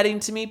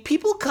upsetting to me?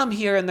 People come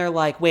here and they're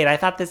like, wait, I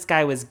thought this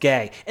guy was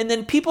gay. And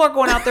then people are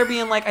going out there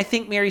being like, I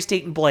think Mary's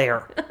dating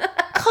Blair.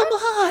 Come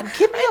on,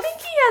 give me I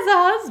think he has a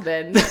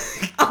husband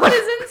on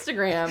his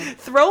Instagram.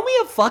 Throw me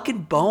a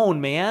fucking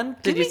bone, man.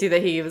 Did you see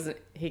that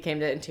he came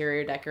to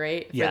interior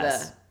decorate for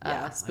Yes.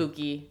 the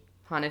spooky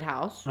haunted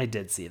house? I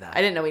did see that. I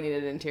didn't know we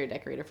needed an interior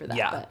decorator for that.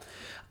 Yeah. But.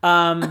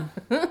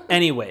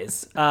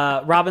 Anyways,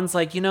 Robin's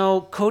like,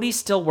 Cody's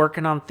still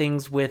working on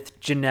things with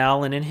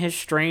Janelle, and in his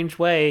strange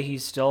way,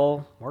 he's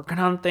still working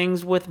on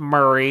things with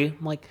Murray.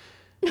 I'm like,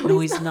 no,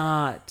 he's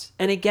not.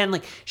 And again,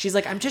 like, she's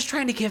like, I'm just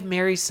trying to give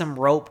Mary some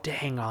rope to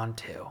hang on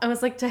to. I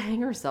was like, to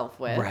hang herself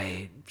with.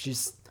 Right.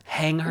 Just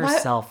hang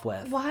herself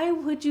with. Why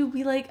would you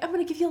be like, I'm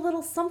going to give you a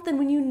little something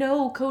when you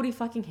know Cody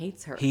fucking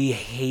hates her? He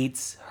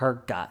hates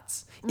her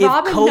guts.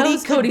 Robin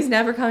knows Cody's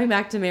never coming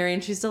back to Mary,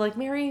 and she's still like,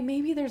 Mary,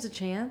 maybe there's a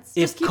chance.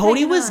 If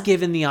Cody was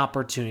given the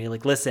opportunity,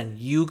 like, listen,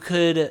 you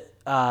could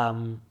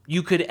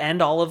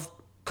end all of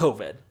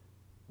COVID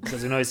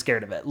because we know he's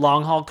scared of it.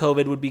 Long haul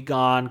COVID would be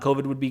gone.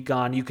 COVID would be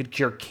gone. You could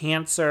cure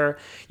cancer.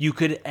 You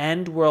could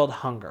end world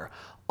hunger.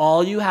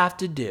 All you have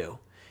to do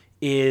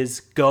is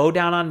go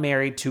down on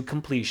Mary to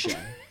completion.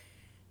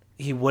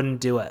 He wouldn't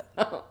do it.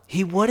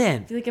 He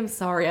wouldn't. I feel like, I'm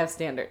sorry, I have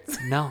standards.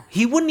 No.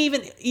 He wouldn't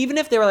even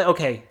if they were like,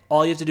 okay,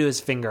 all you have to do is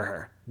finger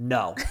her.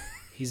 No,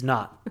 he's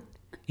not.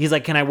 He's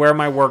like, can I wear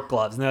my work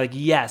gloves? And they're like,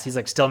 yes. He's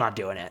like, still not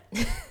doing it.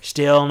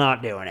 Still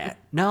not doing it.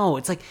 No,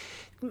 it's like,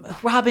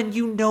 Robin,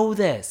 you know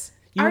this.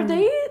 Are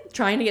they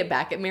trying to get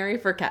back at Mary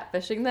for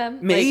catfishing them?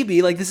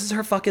 Maybe. Like, this is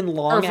her fucking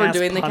long ass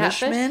doing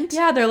punishment. The catfish?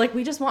 Yeah, they're like,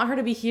 we just want her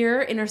to be here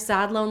in her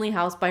sad, lonely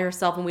house by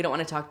herself, and we don't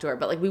want to talk to her.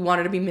 But, like, we want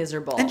her to be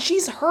miserable. And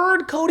she's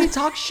heard Cody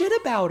talk shit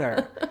about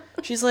her.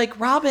 She's like,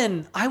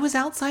 Robin, I was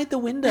outside the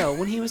window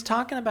when he was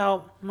talking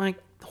about my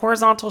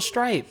horizontal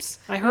stripes.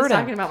 I heard him. He was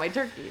talking about my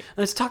turkey.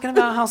 I was talking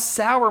about how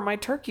sour my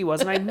turkey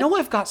was. And I know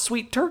I've got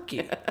sweet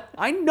turkey.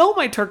 I know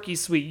my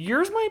turkey's sweet.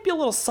 Yours might be a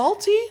little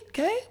salty,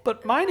 okay?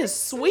 But mine is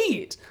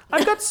sweet.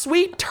 I've got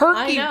sweet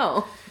turkey.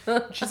 I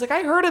know. She's like,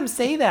 I heard him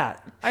say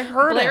that. I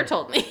heard Blair him.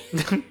 told me.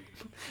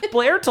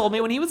 Blair told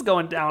me when he was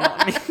going down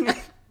on me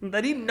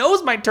that he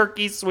knows my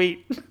turkey's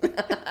sweet.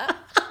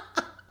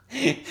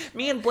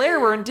 Me and Blair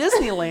were in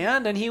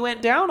Disneyland and he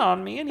went down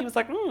on me and he was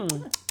like,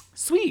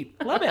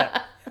 sweet. Love it.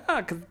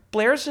 Yeah, because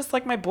Blair's just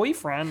like my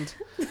boyfriend.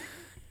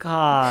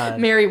 God.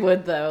 Mary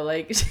would, though.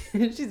 Like,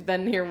 she's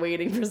been here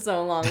waiting for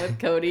so long with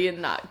Cody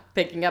and not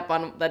picking up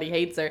on that he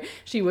hates her.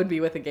 She would be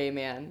with a gay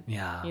man.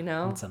 Yeah. You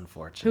know? It's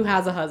unfortunate. Who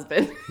has a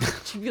husband.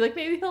 She'd be like,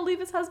 maybe he'll leave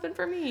his husband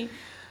for me.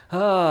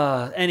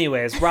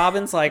 Anyways,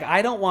 Robin's like,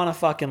 I don't want to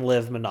fucking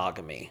live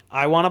monogamy.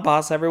 I want to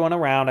boss everyone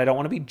around. I don't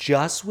want to be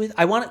just with...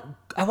 I want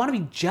to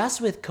be just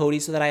with Cody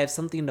so that I have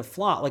something to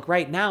flaunt. Like,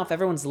 right now, if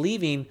everyone's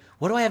leaving,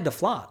 what do I have to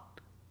flaunt?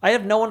 I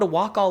have no one to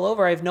walk all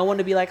over. I have no one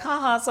to be like,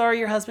 haha, sorry,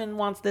 your husband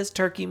wants this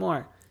turkey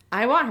more.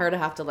 I want her to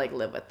have to, like,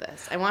 live with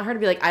this. I want her to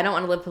be like, I don't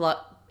want to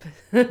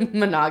live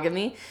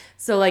monogamy.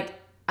 So, like,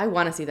 I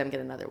want to see them get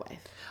another wife.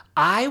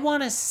 I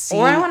want to see...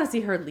 Or I want to see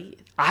her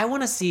leave. I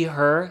want to see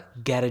her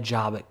get a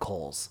job at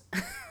Kohl's.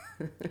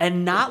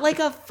 And not like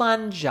a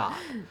fun job.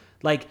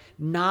 Like,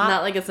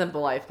 not like a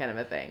Simple Life kind of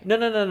a thing.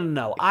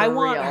 No. I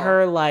want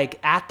her, like,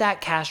 at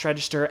that cash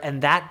register,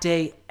 and that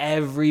day,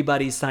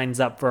 everybody signs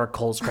up for a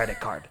Kohl's credit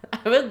card.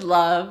 I would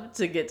love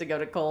to get to go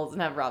to Kohl's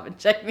and have Robin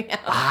check me out.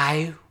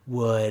 I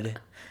would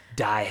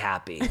die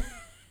happy.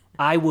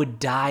 I would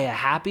die a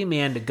happy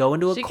man to go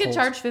into a Kohl's. She could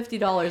charge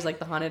 $50 like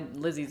the haunted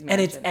Lizzie's mansion. And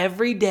it's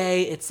every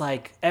day. It's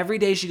like every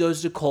day she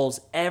goes to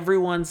Kohl's,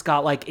 everyone's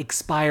got like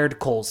expired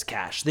Kohl's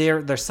cash.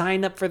 They're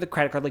signed up for the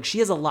credit card. Like she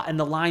has a lot, and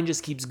the line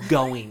just keeps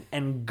going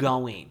and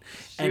going.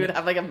 She would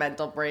have like a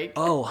mental break.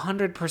 Oh,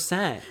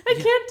 100%. I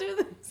can't do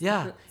this.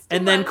 Yeah.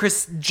 And then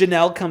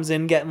Janelle comes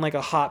in getting like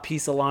a hot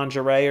piece of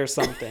lingerie or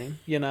something,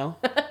 you know?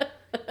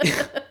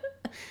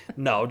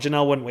 No,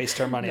 Janelle wouldn't waste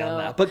her money on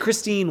that. But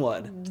Christine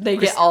would. They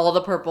get all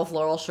the purple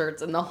floral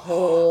shirts in the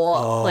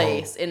whole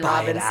place in buy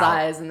it Robin's out.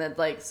 size, and then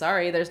like,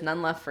 sorry, there's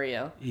none left for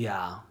you.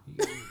 Yeah.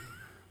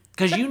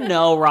 Because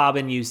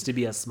Robin used to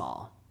be a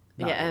small.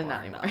 Not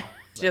anymore. no.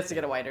 She has to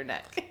get a wider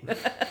neck.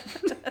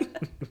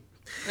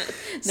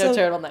 So-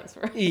 turtlenecks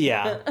for her.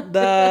 Yeah.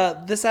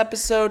 This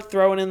episode,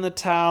 throwing in the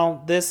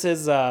towel, this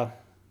is,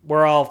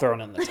 we're all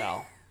throwing in the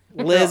towel.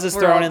 Liz is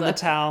we're throwing all in the done.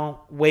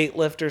 towel.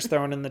 Weightlifter's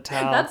throwing in the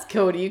towel. That's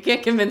Cody. You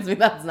can't convince me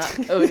that's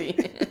not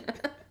Cody.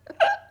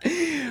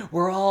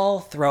 We're all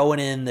throwing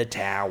in the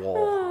towel.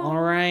 All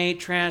right,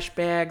 trash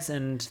bags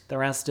and the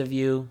rest of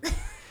you.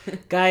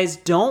 Guys,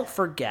 don't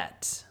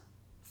forget,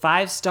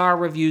 5-star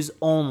reviews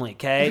only,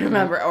 okay?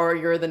 Remember, or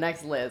you're the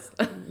next Liz.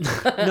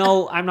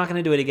 No, I'm not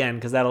going to do it again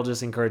because that'll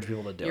just encourage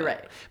people to do it. You're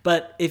right.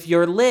 But if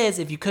you're Liz,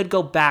 if you could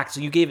go back, so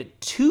you gave it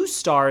 2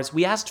 stars,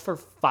 we asked for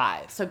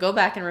 5. So go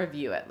back and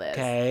review it, Liz.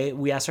 Okay,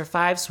 we asked her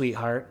 5,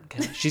 sweetheart.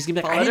 Okay. She's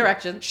gonna be like, Follow I didn't-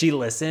 directions. She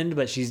listened,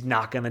 but she's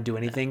not gonna do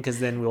anything because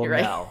then we'll You're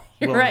right. know.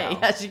 You're We'll right. know.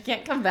 Yeah, she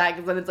can't come back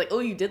because then it's like, oh,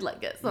 you did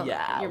like it. So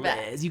Yeah, you're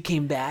back. Liz, you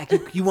came back.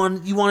 You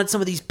wanted some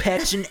of these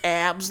pecs and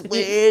abs, You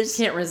Liz.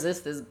 can't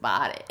resist this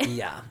body.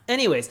 Yeah.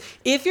 Anyways,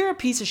 if you're a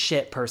piece of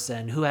shit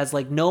person who has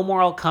like no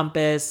moral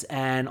compass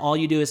and all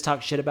you do is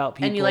talk shit about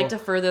people, And you like to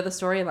further the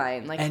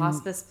storyline, like And-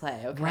 hospice play,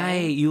 okay?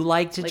 right? You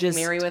like to Like just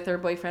Mary with her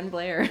boyfriend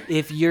Blair.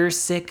 if you're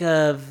sick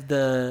of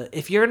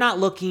if you're not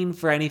looking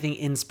for anything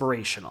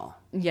inspirational,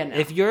 Yeah, no.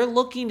 if you're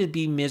looking to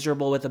be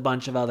miserable with a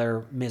bunch of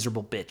other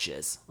miserable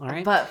bitches, all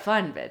right? But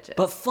fun bitches.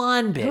 But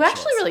fun bitches. who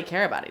actually really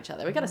care about each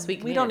other. We got a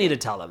sweet We don't community.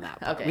 need to tell them that.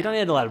 part. Okay. We don't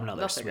need to let them know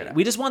they're They'll figure it sweet. out.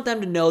 We just want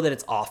them to know that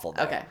it's awful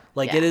there. Okay.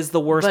 Like Yeah. it is the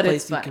worst But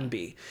place it's you funny. can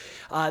be.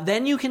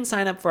 Then you can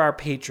sign up for our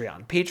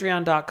Patreon.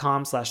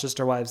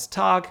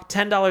 Patreon.com/SisterWivesTalk.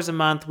 $10 a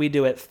month. We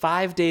do it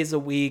 5 days a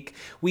week.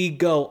 We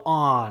go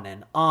on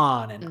and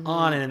on and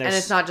on. And, And there's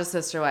it's not just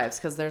Sister Wives,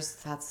 because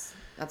that's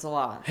a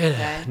lot.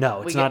 Okay?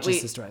 No, it's not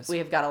just Sister Wives. We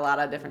have got a lot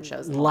of different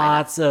shows. In the lineup.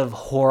 lots of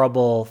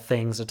horrible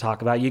things to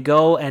talk about. You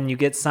go and you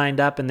get signed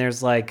up and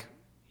there's like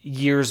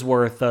years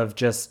worth of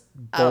just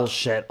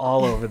bullshit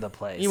all over the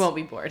place. You won't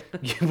be bored.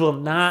 You will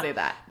not Say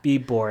that. be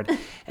bored.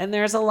 And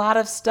there's a lot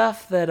of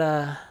stuff that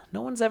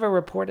no one's ever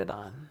reported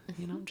on.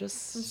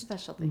 Just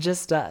specialty.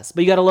 just us.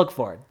 But you got to look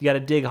for it. You got to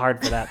dig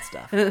hard for that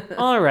stuff.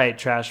 All right,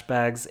 trash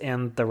bags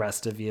and the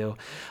rest of you.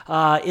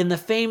 In the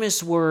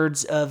famous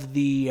words of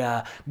the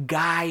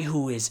guy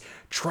who is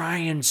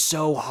trying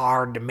so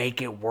hard to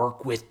make it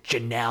work with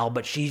Janelle,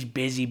 but she's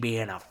busy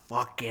being a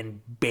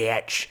fucking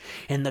bitch.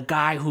 And the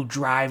guy who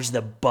drives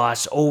the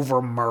bus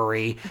over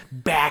Murray,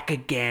 back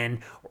again,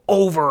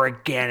 over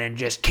again, and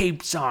just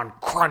keeps on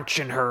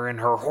crunching her in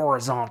her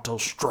horizontal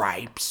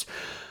stripes.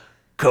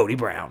 Cody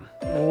Brown.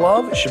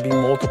 Love should be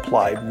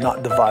multiplied,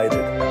 not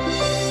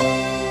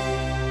divided.